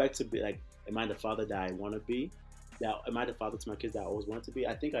 but to go back to be like, am I the father that I want to be? Am I the father to my kids that I always wanted to be?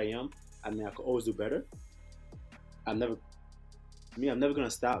 I think I am. I mean, I could always do better. I'm never going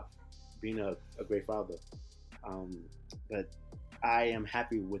to stop being a great father. But I am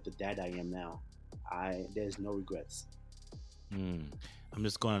happy with the dad I am now. There's no regrets. I'm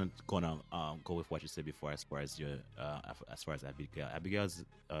just going to go with what you said before, as far as Abigail. Abigail's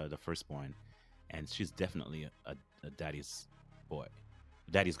the firstborn, and she's definitely a daddy's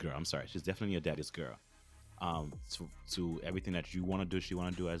girl. I'm sorry, she's definitely a daddy's girl. To everything that you want to do, she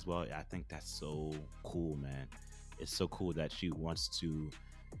want to do as well. I think that's so cool, man. It's so cool that she wants to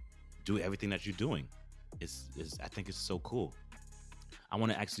do everything that you're doing. I think it's so cool. I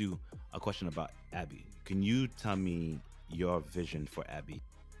want to ask you a question about Abby. Can you tell me your vision for Abby?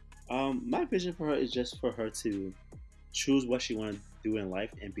 My vision for her is just for her to choose what she want to do in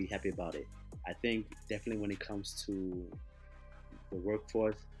life and be happy about it. I think definitely when it comes to the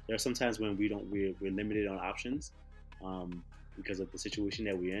workforce, there are some times when we're limited on options because of the situation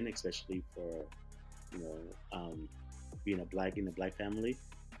that we're in, especially for being in a black family.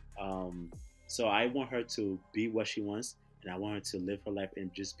 So I want her to be what she wants, and I want her to live her life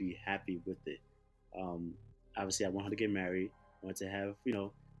and just be happy with it. Obviously, I want her to get married. I want her to have,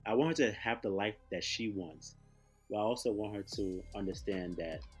 I want her to have the life that she wants. But I also want her to understand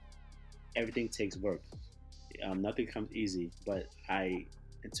that everything takes work. Nothing comes easy. But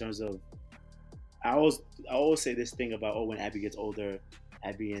in terms of, I always say this thing about, when Abby gets older,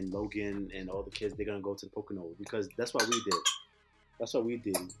 Abby and Logan and all the kids, they're gonna go to the Pocono, because that's what we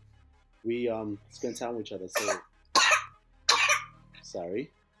did. We spent time with each other. So sorry.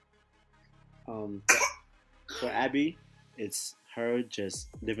 For Abby, it's her just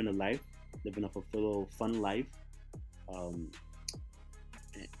living a fulfilled, fun life.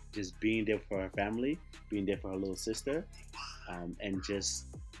 Just being there for her family, being there for her little sister, and just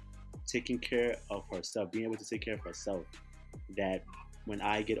taking care of herself, being able to take care of herself. That when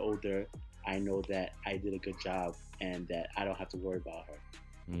I get older, I know that I did a good job and that I don't have to worry about her.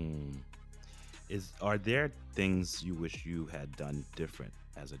 Are there things you wish you had done different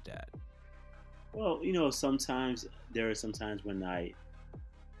as a dad? Well, sometimes there are some times when I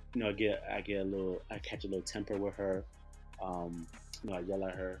catch a little temper with her. I yell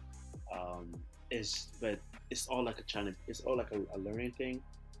at her. but it's all like it's all like a learning thing.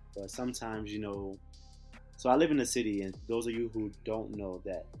 But sometimes, so I live in the city, and those of you who don't know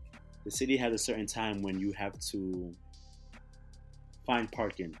that the city has a certain time when you have to find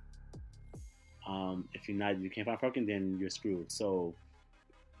parking. If you can't find parking, then you're screwed. So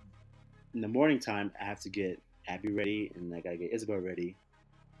in the morning time, I have to get Abby ready, and I gotta get Isabel ready.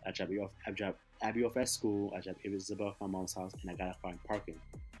 I drop Abby off at school. I drop Isabel off at my mom's house, and I gotta find parking.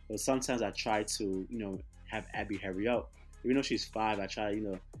 So sometimes I try to, have Abby hurry up. Even though she's 5, I try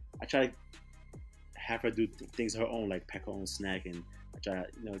to have her do things her own, like pack her own snack, and I try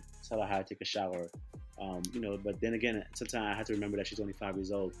to, tell her how to take a shower. But then again, sometimes I have to remember that she's only 5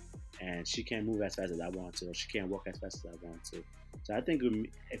 years old, and she can't move as fast as I want to, or she can't walk as fast as I want to. So I think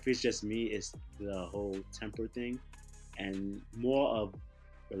if it's just me, it's the whole temper thing, and more of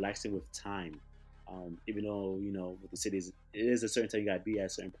relaxing with time. Even though with the cities, it is a certain time you gotta be at a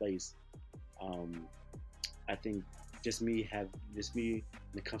certain place. Um, I think just me when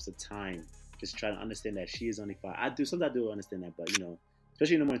it comes to time, just trying to understand that she is only 5. Sometimes I do understand that, but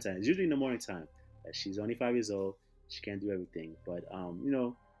especially in the morning time. It's usually in the morning time that she's only 5 years old. She can't do everything, but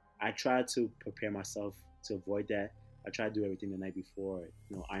I try to prepare myself to avoid that. I try to do everything the night before.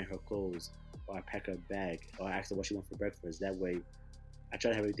 Iron her clothes, or I pack her bag, or I ask her what she wants for breakfast. That way, I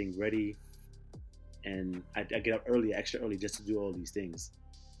try to have everything ready, and I get up early, extra early, just to do all these things.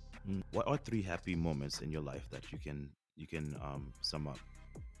 What are 3 happy moments in your life that you can sum up,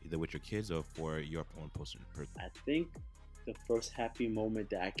 either with your kids or for your own person? I think the first happy moment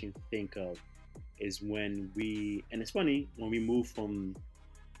that I can think of is and it's funny, when we moved from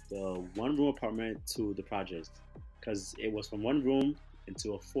the 1 room apartment to the projects, because it was from 1 room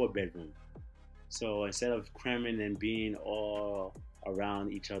into a 4 bedroom. So instead of cramming and being all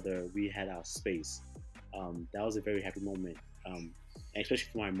around each other, we had our space. That was a very happy moment, and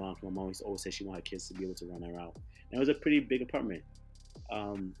especially for my mom. 'Cause my mom used to always say she wanted kids to be able to run around. And it was a pretty big apartment.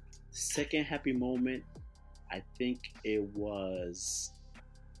 Um, Second happy moment, I think it was.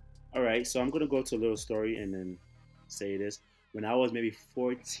 All right, so I'm gonna go to a little story and then say this. When I was maybe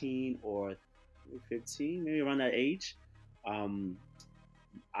 14 or 15, maybe around that age, um,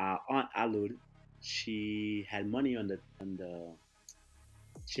 our aunt Alud, she had money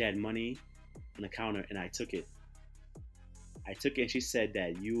she had money on the counter, and I took it. I took it, and she said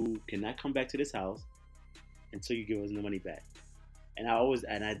that you cannot come back to this house until you give us the money back. And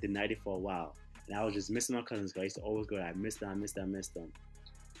I denied it for a while, and I was just missing my cousins. 'Cause I used to always go there. I missed them. I missed them. I missed them.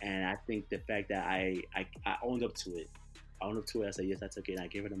 And I think the fact that I owned up to it. I owned up to it. I said yes, I took it, and I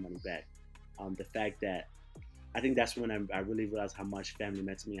gave her the money back. The fact that I think that's when I really realized how much family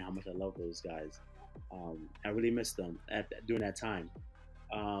meant to me and how much I love those guys. I really missed them during that time.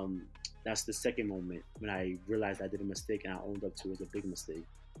 Um, that's the second moment when I realized I did a mistake and I owned up to it was a big mistake.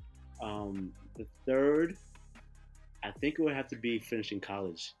 The third, I think it would have to be finishing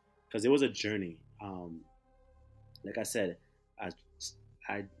college because it was a journey. Like I said, I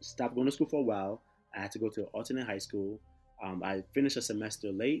I stopped going to school for a while. I had to go to alternate high school. I finished a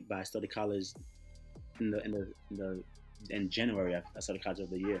semester late, but I started college in January. I started college of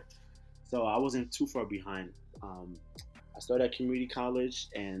the year, so I wasn't too far behind. I started at community college,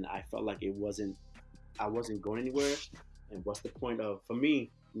 and I felt like I wasn't going anywhere. And what's the point of for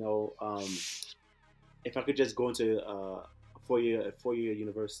me? If I could just go into a four year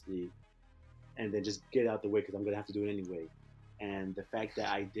university and then just get out the way because I'm gonna have to do it anyway. And the fact that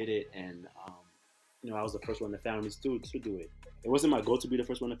I did it, and I was the first one in the family to do it. It wasn't my goal to be the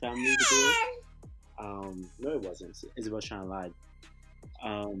first one in the family to do it. No, it wasn't. Isabel's trying to lie.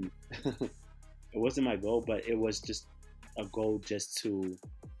 Um, it wasn't my goal, but it was just a goal just to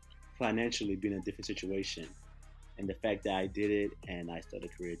financially be in a different situation. And the fact that I did it, and I started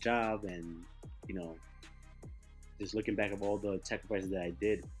a career job, and you know, just looking back of all the sacrifices that I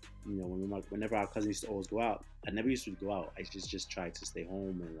did, whenever our cousins used to always go out, I never used to go out. I just tried to stay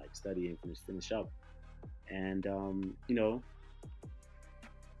home and like study and finish up. And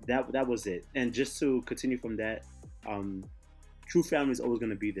that was it. And just to continue from that, um, true family is always going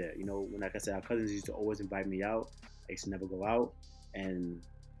to be there. When like I said, our cousins used to always invite me out. I used to never go out, and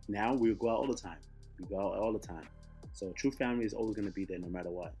now we go out all the time. We go out all the time. So true family is always going to be there no matter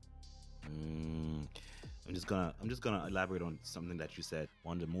what. Mm, I'm just gonna elaborate on something that you said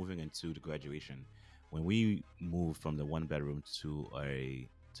on the moving into the graduation. When we moved from the 1 bedroom to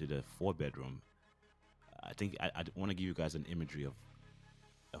the 4 bedroom, I think I want to give you guys an imagery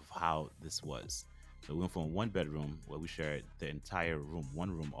of how this was. So we went from 1 bedroom where we shared the entire room,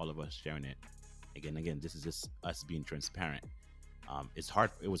 1 room, all of us sharing it. Again, this is just us being transparent. It's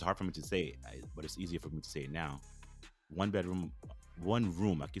hard. It was hard for me to say, but it's easier for me to say it now. one bedroom, one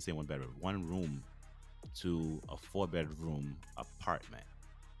room. I keep saying one bedroom, one room to a 4 bedroom apartment.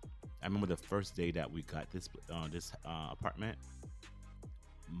 I remember the first day that we got this apartment.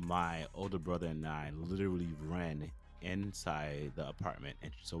 My older brother and I literally ran inside the apartment,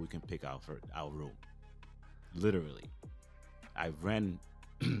 and so we can pick out for our room. Literally, I ran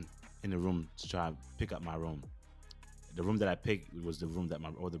in the room to try to pick up my room. The room that I picked was the room that my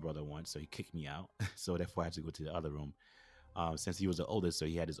older brother wanted, so he kicked me out. So therefore, I had to go to the other room. Since he was the oldest, so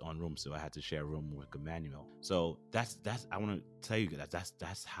he had his own room, so I had to share a room with Emmanuel. So that's I want to tell you that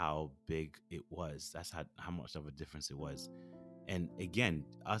that's how big it was. That's how much of a difference it was. And again,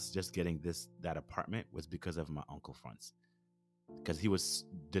 us just getting that apartment was because of my uncle Franz, because he was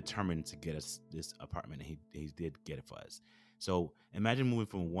determined to get us this apartment, and he did get it for us. So imagine moving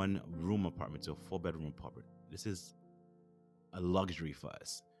from one room apartment to a 4 bedroom apartment. This is a luxury for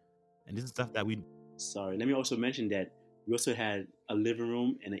us, and this is stuff that we Sorry, let me also mention that we also had a living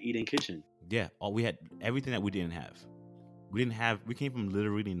room and an eating kitchen. we had everything that we didn't have. We came from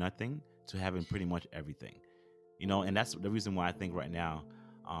literally nothing to having pretty much everything, and that's the reason why I think right now,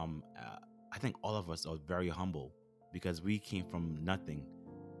 I think all of us are very humble because we came from nothing,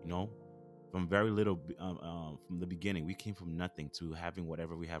 you know, from very little, from the beginning. We came from nothing to having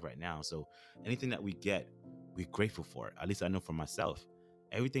whatever we have right now. So anything that we get, we're grateful for it. At least I know for myself,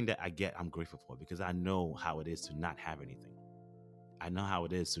 everything that I get, I'm grateful for, because I know how it is to not have anything. I know how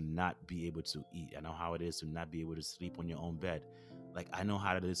it is to not be able to eat. I know how it is to not be able to sleep on your own bed. Like, I know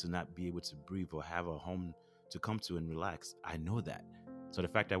how it is to not be able to breathe or have a home to come to and relax. I know that. So the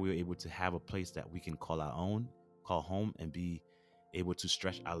fact that we were able to have a place that we can call our own, call home, and be able to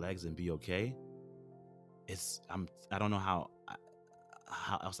stretch our legs and be okay, I don't know how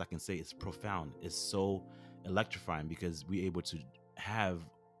else I can say it's profound. It's so electrifying because we're able to have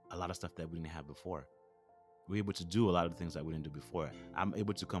a lot of stuff that we didn't have before. We're able to do a lot of things that we didn't do before. I'm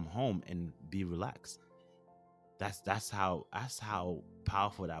able to come home and be relaxed. That's how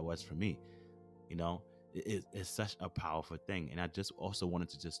powerful that was for me. It's such a powerful thing. And I just also wanted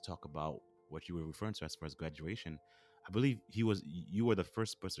to just talk about what you were referring to as far as graduation. I believe you were the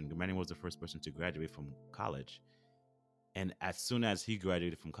first person. Manny was the first person to graduate from college. And as soon as he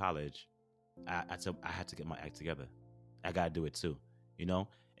graduated from college, I had to get my act together. I gotta do it too.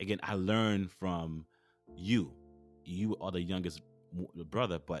 Again, I learned from you. You are the youngest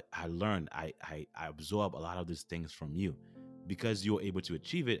brother, but I learned. I absorb a lot of these things from you because you were able to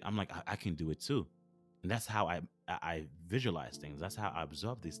achieve it. I'm like, I can do it too, and that's how I visualize things. That's how I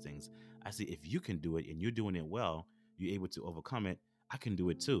absorb these things. I see, if you can do it and you're doing it well, you're able to overcome it. I can do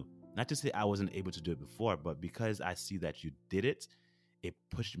it too. Not to say I wasn't able to do it before, but because I see that you did it, it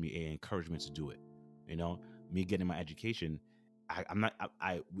pushed me, it encouraged me to do it. Me getting my education, I'm not.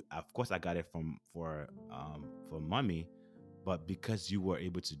 Of course I got it for mommy, but because you were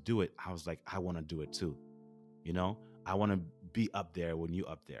able to do it, I was like, I want to do it too. I want to be up there when you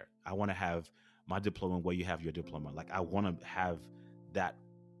up there. I want to have my diploma where you have your diploma. Like, I want to have that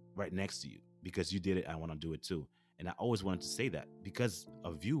right next to you because you did it. I want to do it too. And I always wanted to say that because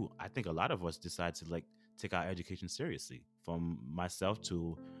of you. I think a lot of us decide to take our education seriously. From myself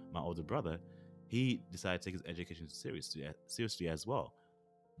to my older brother, he decided to take his education seriously as well.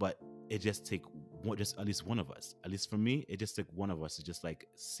 But it just just at least one of us. At least for me, it just took one of us to just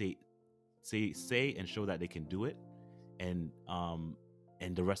say and show that they can do it, and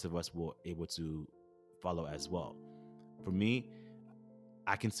the rest of us were able to follow as well. For me,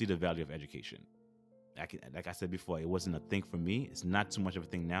 I can see the value of education. Like I said before, it wasn't a thing for me. It's not too much of a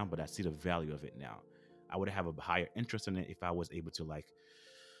thing now, but I see the value of it now. I would have a higher interest in it if I was able to,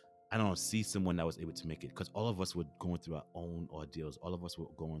 I don't know, see someone that was able to make it. Because all of us were going through our own ordeals. All of us were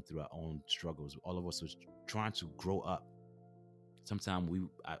going through our own struggles. All of us was trying to grow up. Sometimes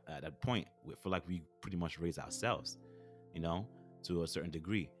at that point, we feel like we pretty much raise ourselves, to a certain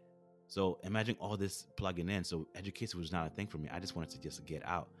degree. So imagine all this plugging in. So education was not a thing for me. I just wanted to just get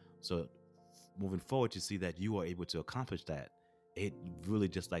out. So moving forward, to see that you were able to accomplish that, it really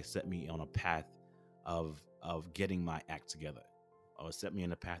just set me on a path of getting my act together, or set me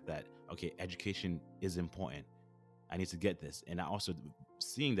on a path that, okay, education is important. I need to get this. And I also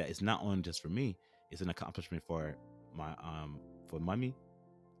seeing that it's not only just for me, it's an accomplishment for my for mommy.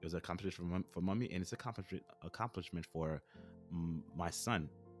 It was an accomplishment for mommy, and it's accomplishment for my son.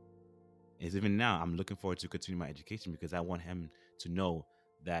 And even now, I'm looking forward to continue my education because I want him to know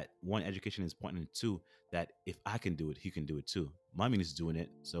that, one, education is important, and two, that if I can do it, he can do it too. Mommy is doing it,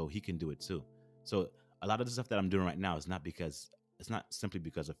 so he can do it too. So a lot of the stuff that I'm doing right now is not simply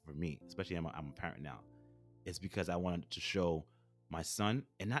because of for me, especially I'm a parent now. It's because I wanted to show my son,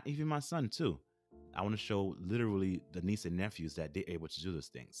 and not even my son too, I want to show literally the niece and nephews that they're able to do those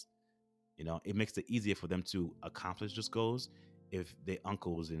things. It makes it easier for them to accomplish those goals if their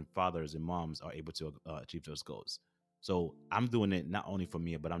uncles and fathers and moms are able to achieve those goals. So I'm doing it not only for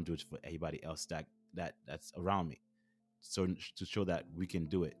me, but I'm doing it for everybody else that's around me. So to show that we can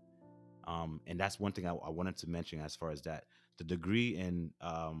do it. And that's one thing I wanted to mention as far as that. The degree, and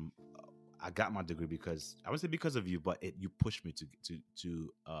I got my degree because I would say because of you, but you pushed me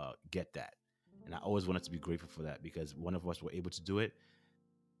to get that, and I always wanted to be grateful for that because one of us were able to do it.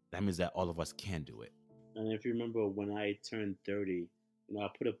 That means that all of us can do it. And if you remember when I turned 30, I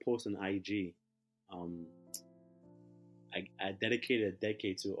put a post on IG. Um, I dedicated a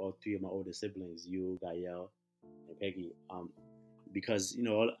decade to all three of my older siblings, you, Gael, and Peggy. Because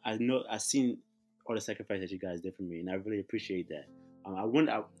I've seen all the sacrifice that you guys did for me, and I really appreciate that. I wouldn't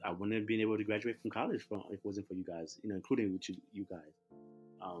have been able to graduate from college if it wasn't for you guys, including with you guys.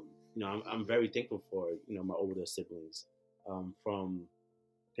 I'm very thankful for my older siblings, from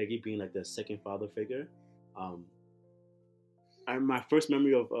Peggy being like the second father figure. Um, my first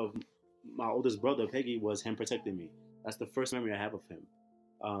memory of my oldest brother, Peggy, was him protecting me. That's the first memory I have of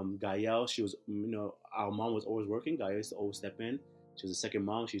him. Gael, she was, our mom was always working. Gael used to always step in. She was a second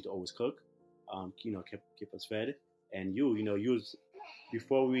mom. She used to always cook, keep us fed. And you was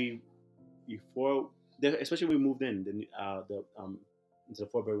before, especially when we moved in into the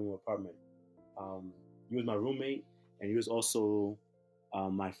 4-bedroom apartment. You was my roommate, and he was also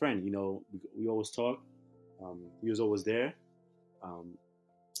my friend. We always talk. He was always there, and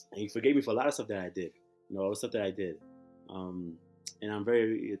he forgave me for a lot of stuff that I did. All the stuff that I did. And I'm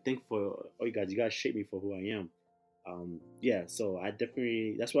very thankful for all you guys. You guys shaped me for who I am. So I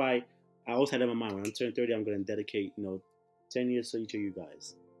definitely, that's why I always had in my mind when I'm turning 30, I'm going to dedicate, 10 years to each of you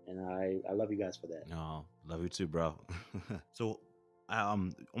guys. And I love you guys for that. No, love you too, bro. So,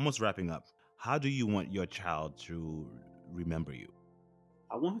 almost wrapping up. How do you want your child to remember you?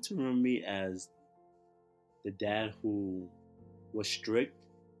 I want her to remember me as the dad who was strict,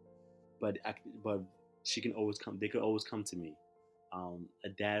 but she can always come. They could always come to me. A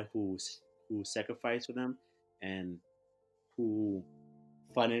dad who sacrificed for them, and who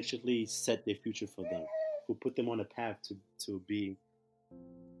financially set their future for them, who put them on a path to be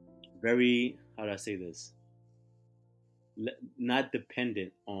very, how do I say this, not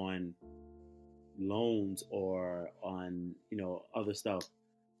dependent on loans or on other stuff.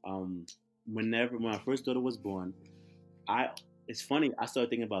 When my first daughter was born, it's funny, I started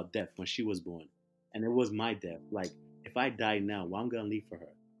thinking about death when she was born, and it was my death. Like, if I die now, what I'm gonna leave for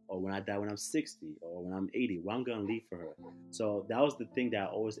her? Or when I die when I'm 60, or when I'm 80, what I'm gonna leave for her? So that was the thing that I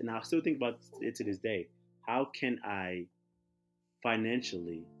always, and I still think about it to this day. How can I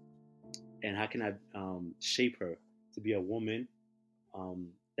financially, and how can I shape her to be a woman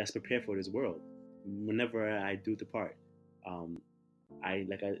that's prepared for this world whenever I do depart? I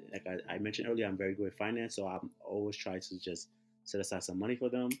mentioned earlier, I'm very good at finance, so I'm always try to just set aside some money for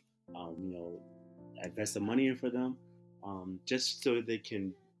them. Invest some money in for them, just so they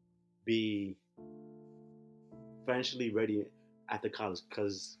can be financially ready after college,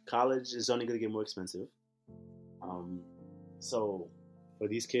 because college is only going to get more expensive. So for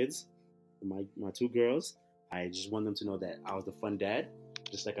these kids, my two girls, I just want them to know that I was the fun dad,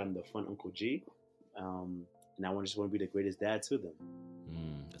 just like I'm the fun Uncle G, and I just want to be the greatest dad to them.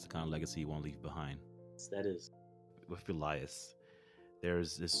 That's the kind of legacy you want to leave behind. That is. With Elias,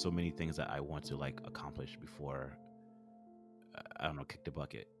 there's so many things that I want to accomplish before I don't know, kick the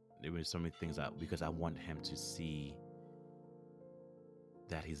bucket. There were so many things because I want him to see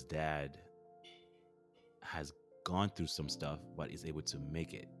that his dad has gone through some stuff, but is able to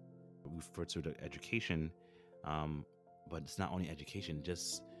make it. We refer to the education, but it's not only education,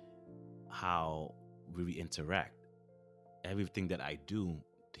 just how we interact. Everything that I do,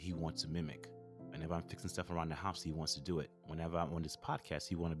 he wants to mimic. Whenever I'm fixing stuff around the house, he wants to do it. Whenever I'm on this podcast,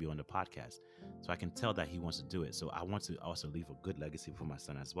 he wants to be on the podcast. So I can tell that he wants to do it. So I want to also leave a good legacy for my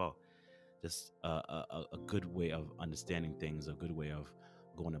son as well. Just a good way of understanding things, a good way of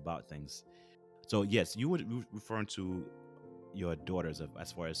going about things. So yes, you were referring to your daughters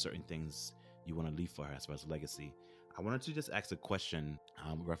as far as certain things you want to leave for her as far as legacy. I wanted to just ask a question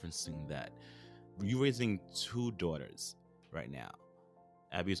referencing that. You're raising two daughters right now.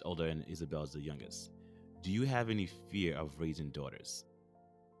 Abby is older and Isabel is the youngest. Do you have any fear of raising daughters?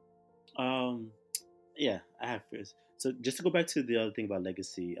 Yeah, I have fears. So just to go back to the other thing about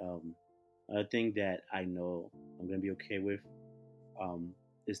legacy, a thing that I know I'm gonna be okay with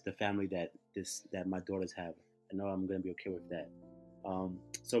is the family that my daughters have. I know I'm gonna be okay with that.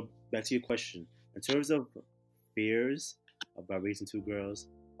 So back to your question. In terms of fears about raising two girls,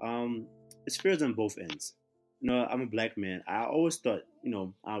 it's fears on both ends. I'm a black man. I always thought,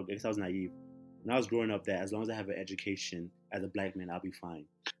 I guess I was naive when I was growing up that as long as I have an education as a black man, I'll be fine.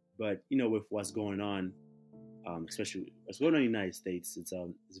 But with what's going on, especially what's going on in the United States, it's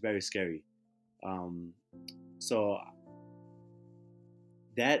very scary. Um, so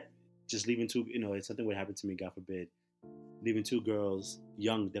that just leaving two, it's something would happen to me, God forbid, leaving two girls,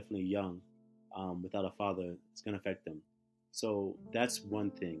 young, definitely young, without a father, it's gonna affect them. So that's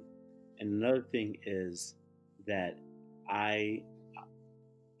one thing. And another thing is that I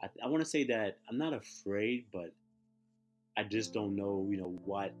I want to say that I'm not afraid, but I just don't know,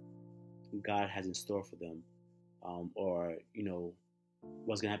 what God has in store for them, or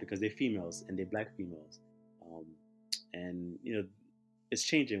what's gonna happen because they're females and they're black females, um, and it's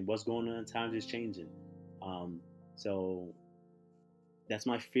changing. What's going on in times is changing. Um, so that's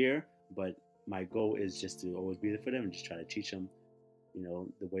my fear, but my goal is just to always be there for them and just try to teach them,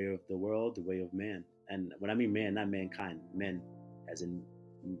 the way of the world, the way of man. And when I mean man, not mankind, men, as in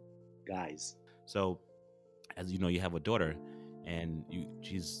guys. So, as you know, you have a daughter, and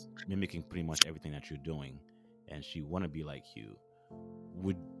she's mimicking pretty much everything that you're doing, and she want to be like you.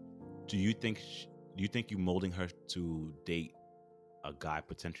 Would do you think do you think you molding her to date a guy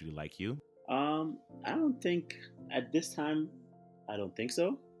potentially like you? I don't think at this time, I don't think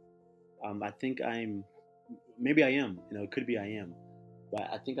so. I think maybe I am. It could be I am, but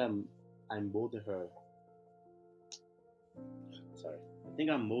I think I'm molding her. Sorry, I think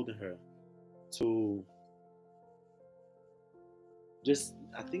I'm molding her to just.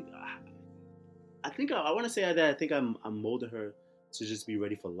 I want to say that I think I'm molding her to just be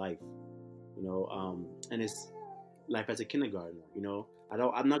ready for life. And it's life as a kindergartner.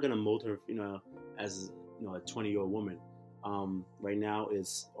 I'm not gonna mold her. As a 20-year-old woman. Right now,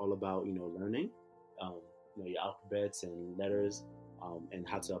 it's all about learning, um, your alphabets and letters, and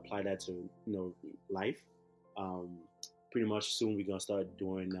how to apply that to life. Um, Pretty much soon we're gonna start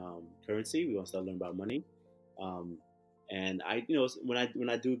doing currency. We're gonna start learning about money. Um, and when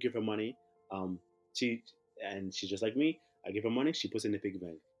I do give her money, um, she she's just like me. I give her money. She puts it in the piggy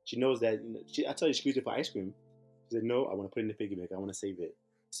bank. She knows that. I tell you, she use it for ice cream. She said, "No, I want to put it in the piggy bank. I want to save it."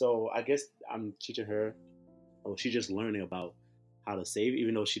 So I guess I'm teaching her, or she's just learning about how to save,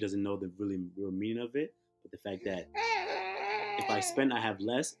 even though she doesn't know the really real meaning of it. But the fact that if I spend, I have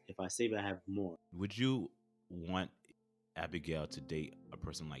less. If I save, I have more. Would you want Abigail to date a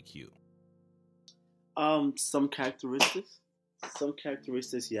person like you? Some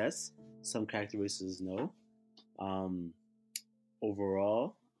characteristics, yes. Some characteristics, no. Um,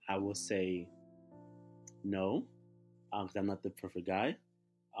 Overall, I will say no, because I'm not the perfect guy.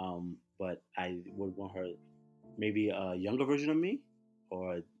 But I would want her maybe a younger version of me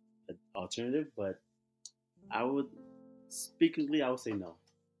or an alternative. But I would, speakingly, I would say no.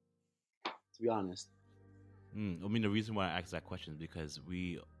 To be honest. I mean, the reason why I asked that question is because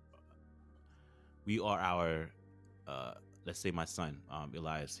we are our, uh, let's say my son,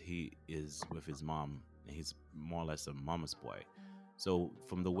 Elias. He is with his mom, and he's more or less a mama's boy. So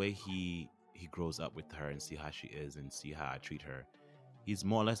from the way he grows up with her and see how she is and see how I treat her, he's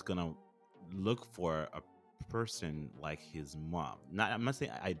more or less gonna look for a person like his mom. Not I'm not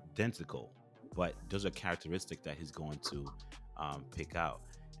saying identical, but those are characteristics that he's going to pick out.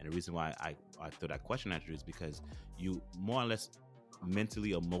 And the reason why I threw that question at you is because you more or less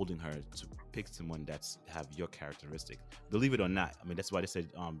mentally are molding her to pick someone that's have your characteristic. Believe it or not, I mean that's why they said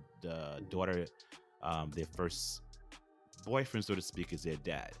the daughter, their first boyfriend, so to speak, is their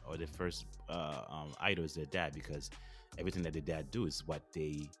dad, or their first idol is their dad, because everything that their dad do is what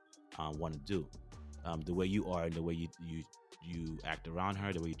they want to do. The way you are and the way you act around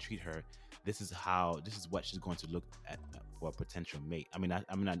her, the way you treat her, this is what she's going to look at for a potential mate. I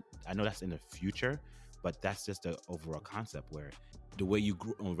know that's in the future, but that's just the overall concept where the way you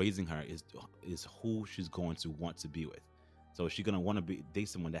grew on raising her is who she's going to want to be with. So she's gonna want to date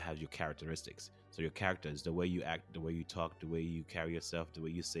someone that has your characteristics. So your characters, the way you act, the way you talk, the way you carry yourself, the way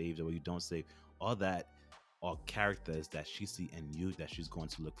you save, the way you don't save, all that are characters that she see in you that she's going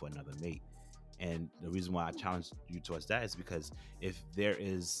to look for another mate. And the reason why I challenge you towards that is because if there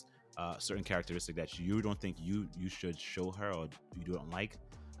is a certain characteristic that you don't think you should show her or you don't like,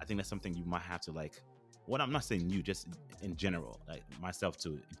 I think that's something you might have to like. What I'm not saying you, just in general, like myself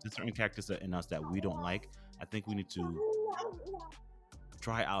too. If there's certain characters in us that we don't like, I think we need to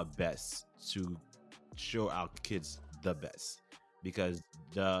try our best to show our kids the best, because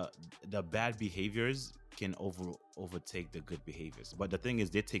the bad behaviors can overtake the good behaviors. But the thing is,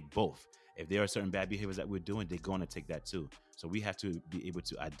 they take both. If there are certain bad behaviors that we're doing, they're going to take that too. So we have to be able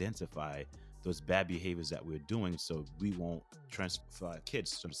to identify those bad behaviors that we're doing, so we won't transfer our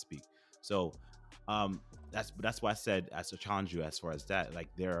kids, so to speak. So that's why I said as to challenge you as far as that. Like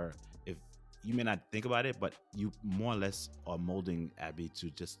there are, if you may not think about it, but you more or less are molding Abby to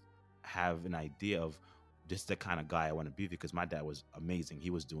just have an idea of this is the kind of guy I want to be, because my dad was amazing. He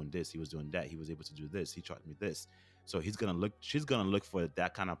was doing this, he was doing that, he was able to do this, he taught me this. So she's gonna look for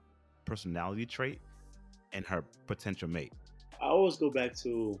that kind of personality trait in her potential mate. I always go back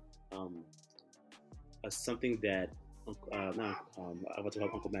to something that not I want to call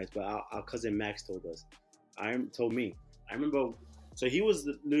Uncle Max, but our cousin Max told me. I remember. So he was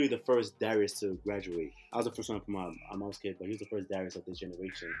literally the first Darius to graduate. I was the first one from my mom's kid, but he was the first Darius of this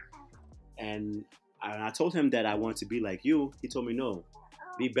generation. And I told him that I wanted to be like you. He told me no,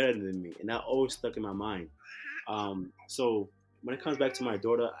 be better than me, and that always stuck in my mind. So when it comes back to my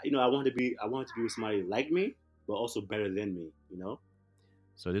daughter, I wanted to be with somebody like me, but also better than me.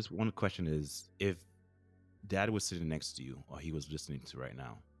 So this one question is, if dad was sitting next to you, or he was listening to right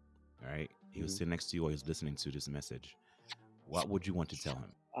now, all right? He was sitting next to you, or he was listening to this message. What would you want to tell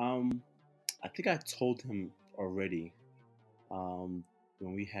him? I think I told him already when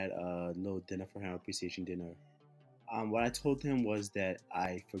we had a little dinner for him, appreciation dinner. What I told him was that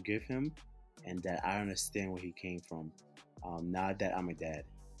I forgive him and that I understand where he came from. Now that I'm a dad,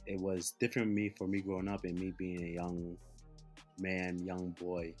 it was different for me growing up and me being a young man, young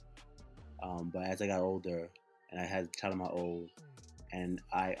boy. But as I got older and I had a child of my own, and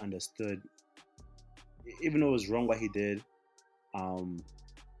I understood, even though it was wrong what he did,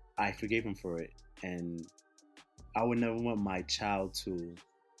 I forgave him for it. And I would never want my child to,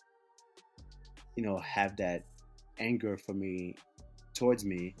 have that anger towards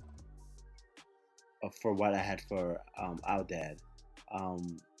me for what I had for our dad.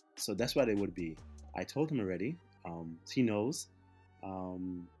 So that's what it would be. I told him already. He knows.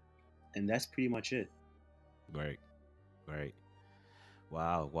 And that's pretty much it. Right.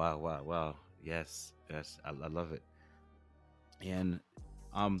 Wow. Yes. I love it. And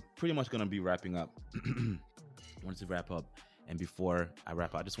I'm pretty much going to be wrapping up. I wanted to wrap up. And before I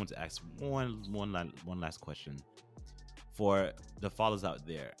wrap up, I just want to ask one last question. For the fathers out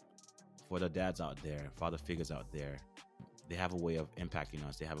there, for the dads out there, father figures out there, they have a way of impacting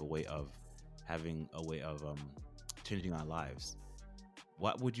us. They have a way of having a way of changing our lives.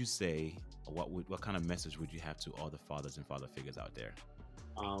 What would you say? What kind of message would you have to all the fathers and father figures out there?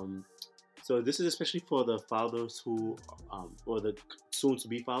 So this is especially for the fathers who, or the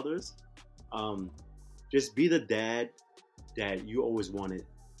soon-to-be fathers. Just be the dad that you always wanted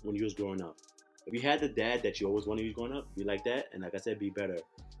when you was growing up. If you had the dad that you always wanted when you was growing up, be like that. And like I said, be better.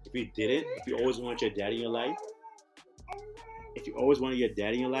 If you didn't, if you always wanted your dad in your life,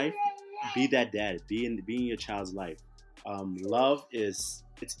 be that dad. Be in your child's life. Love it's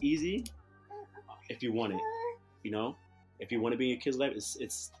easy if you want it. If you want to be in your kid's life,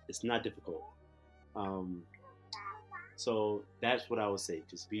 it's not difficult. So that's what I would say.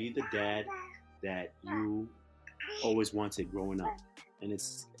 Just be the dad that you always wanted growing up, and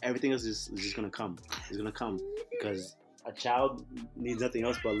everything else is just gonna come. It's gonna come because a child needs nothing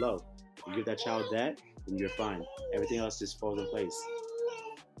else but love. If you give that child that, then you're fine. Everything else just falls in place.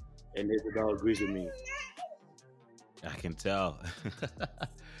 And Isabel agrees with me. I can tell.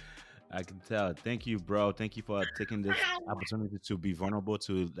 I can tell. Thank you, bro. Thank you for taking this opportunity to be vulnerable,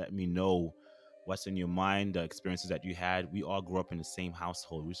 to let me know what's in your mind, the experiences that you had. We all grew up in the same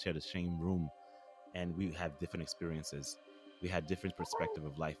household. We share the same room, and we have different experiences. We had different perspective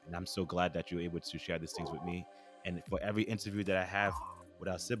of life. And I'm so glad that you're able to share these things with me. And for every interview that I have with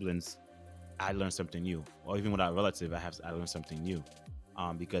our siblings, I learn something new. Or even with our relative, I learn something new.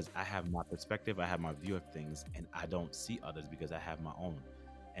 Because I have my perspective, I have my view of things, and I don't see others because I have my own.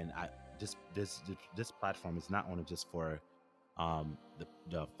 And this platform is not only just for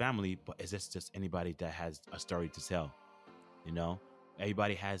the family, but it's just anybody that has a story to tell.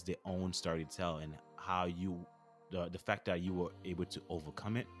 Everybody has their own story to tell, and how the fact that you were able to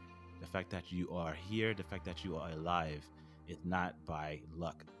overcome it, the fact that you are here, the fact that you are alive, is not by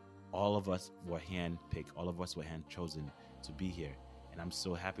luck. All of us were handpicked. All of us were hand chosen to be here. And I'm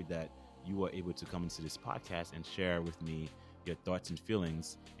so happy that you were able to come into this podcast and share with me your thoughts and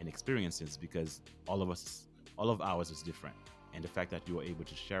feelings and experiences, because all of ours is different. And the fact that you were able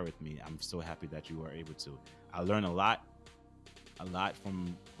to share with me, I'm so happy that you were able to. I learned a lot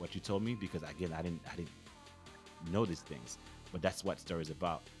from what you told me, because again, I didn't know these things. But that's what story is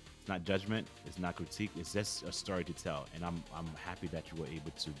about. It's not judgment, it's not critique, it's just a story to tell. And I'm happy that you were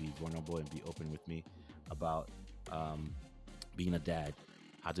able to be vulnerable and be open with me about being a dad,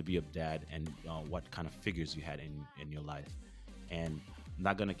 how to be a dad, and what kind of figures you had in your life. And I'm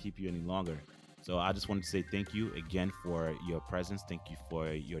not going to keep you any longer. So I just wanted to say thank you again for your presence. Thank you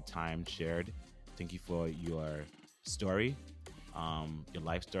for your time shared. Thank you for your story, your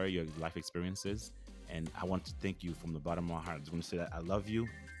life story, your life experiences. And I want to thank you from the bottom of my heart. I just want to say that I love you,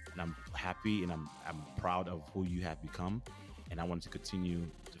 and I'm happy, and I'm proud of who you have become. And I want to continue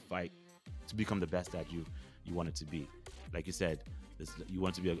to fight to become the best that you wanted to be. Like you said, you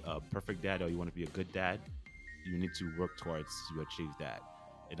want to be a perfect dad, or you want to be a good dad. You need to work towards to achieve that.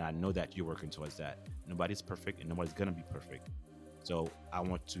 And I know that you're working towards that. Nobody's perfect, and nobody's gonna be perfect. So I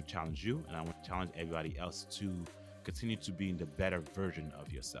want to challenge you, and I want to challenge everybody else to continue to be the better version of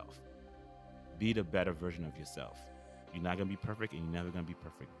yourself. Be the better version of yourself. You're not gonna be perfect, and you're never gonna be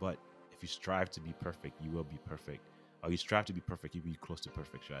perfect. But if you strive to be perfect, you will be perfect. Or you strive to be perfect, you'll be close to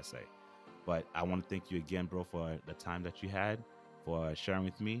perfect, should I say. But I want to thank you again, bro, for the time that you had, for sharing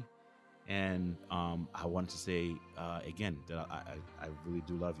with me. And I want to say again that I really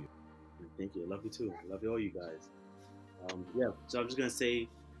do love you. Thank you. I love you too. I love you all, you guys. Yeah. So I'm just gonna say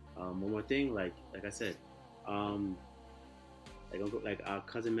one more thing. Like I said, like our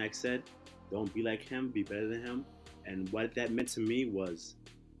cousin Max said, don't be like him. Be better than him. And what that meant to me was,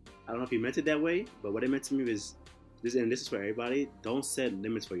 I don't know if he meant it that way, but what it meant to me was this. And this is for everybody. Don't set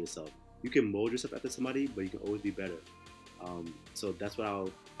limits for yourself. You can mold yourself after somebody, but you can always be better. So that's what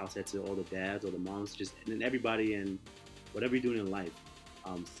I'll say to all the dads or the moms, and everybody, and whatever you're doing in life.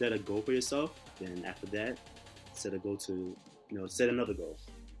 Set a goal for yourself. Then after that, set a goal to, set another goal.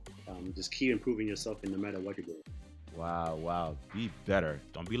 Just keep improving yourself, and no matter what you're doing. Wow. Be better.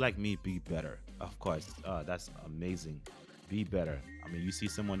 Don't be like me. Be better. Of course. That's amazing. Be better. I mean, you see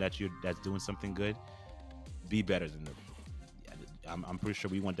someone that's doing something good. Be better than them. I'm pretty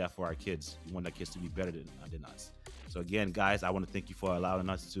sure we want that for our kids. We want our kids to be better than us. So again, guys, I want to thank you for allowing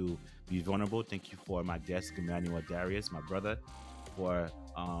us to be vulnerable. Thank you for my guest, Emmanuel Darius, my brother, for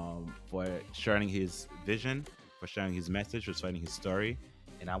sharing his vision, for sharing his message, for sharing his story.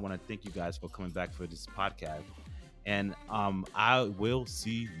 And I want to thank you guys for coming back for this podcast. And I will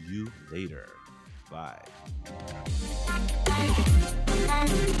see you later. Bye.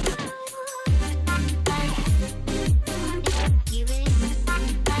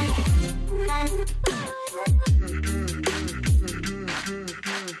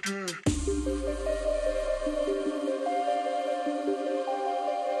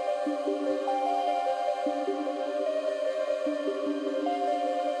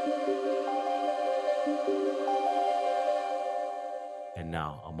 And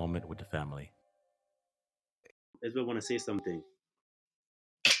now, a moment with the family. Isabel want to say something.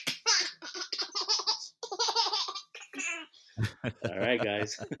 All right,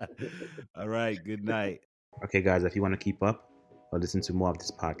 guys. All right, good night. Okay, guys, if you want to keep up or listen to more of this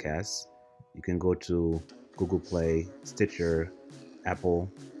podcast, you can go to Google Play, Stitcher,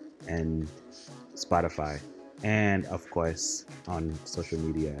 Apple, and Spotify. And, of course, on social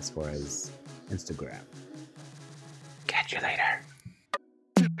media as far as Instagram. Catch you later.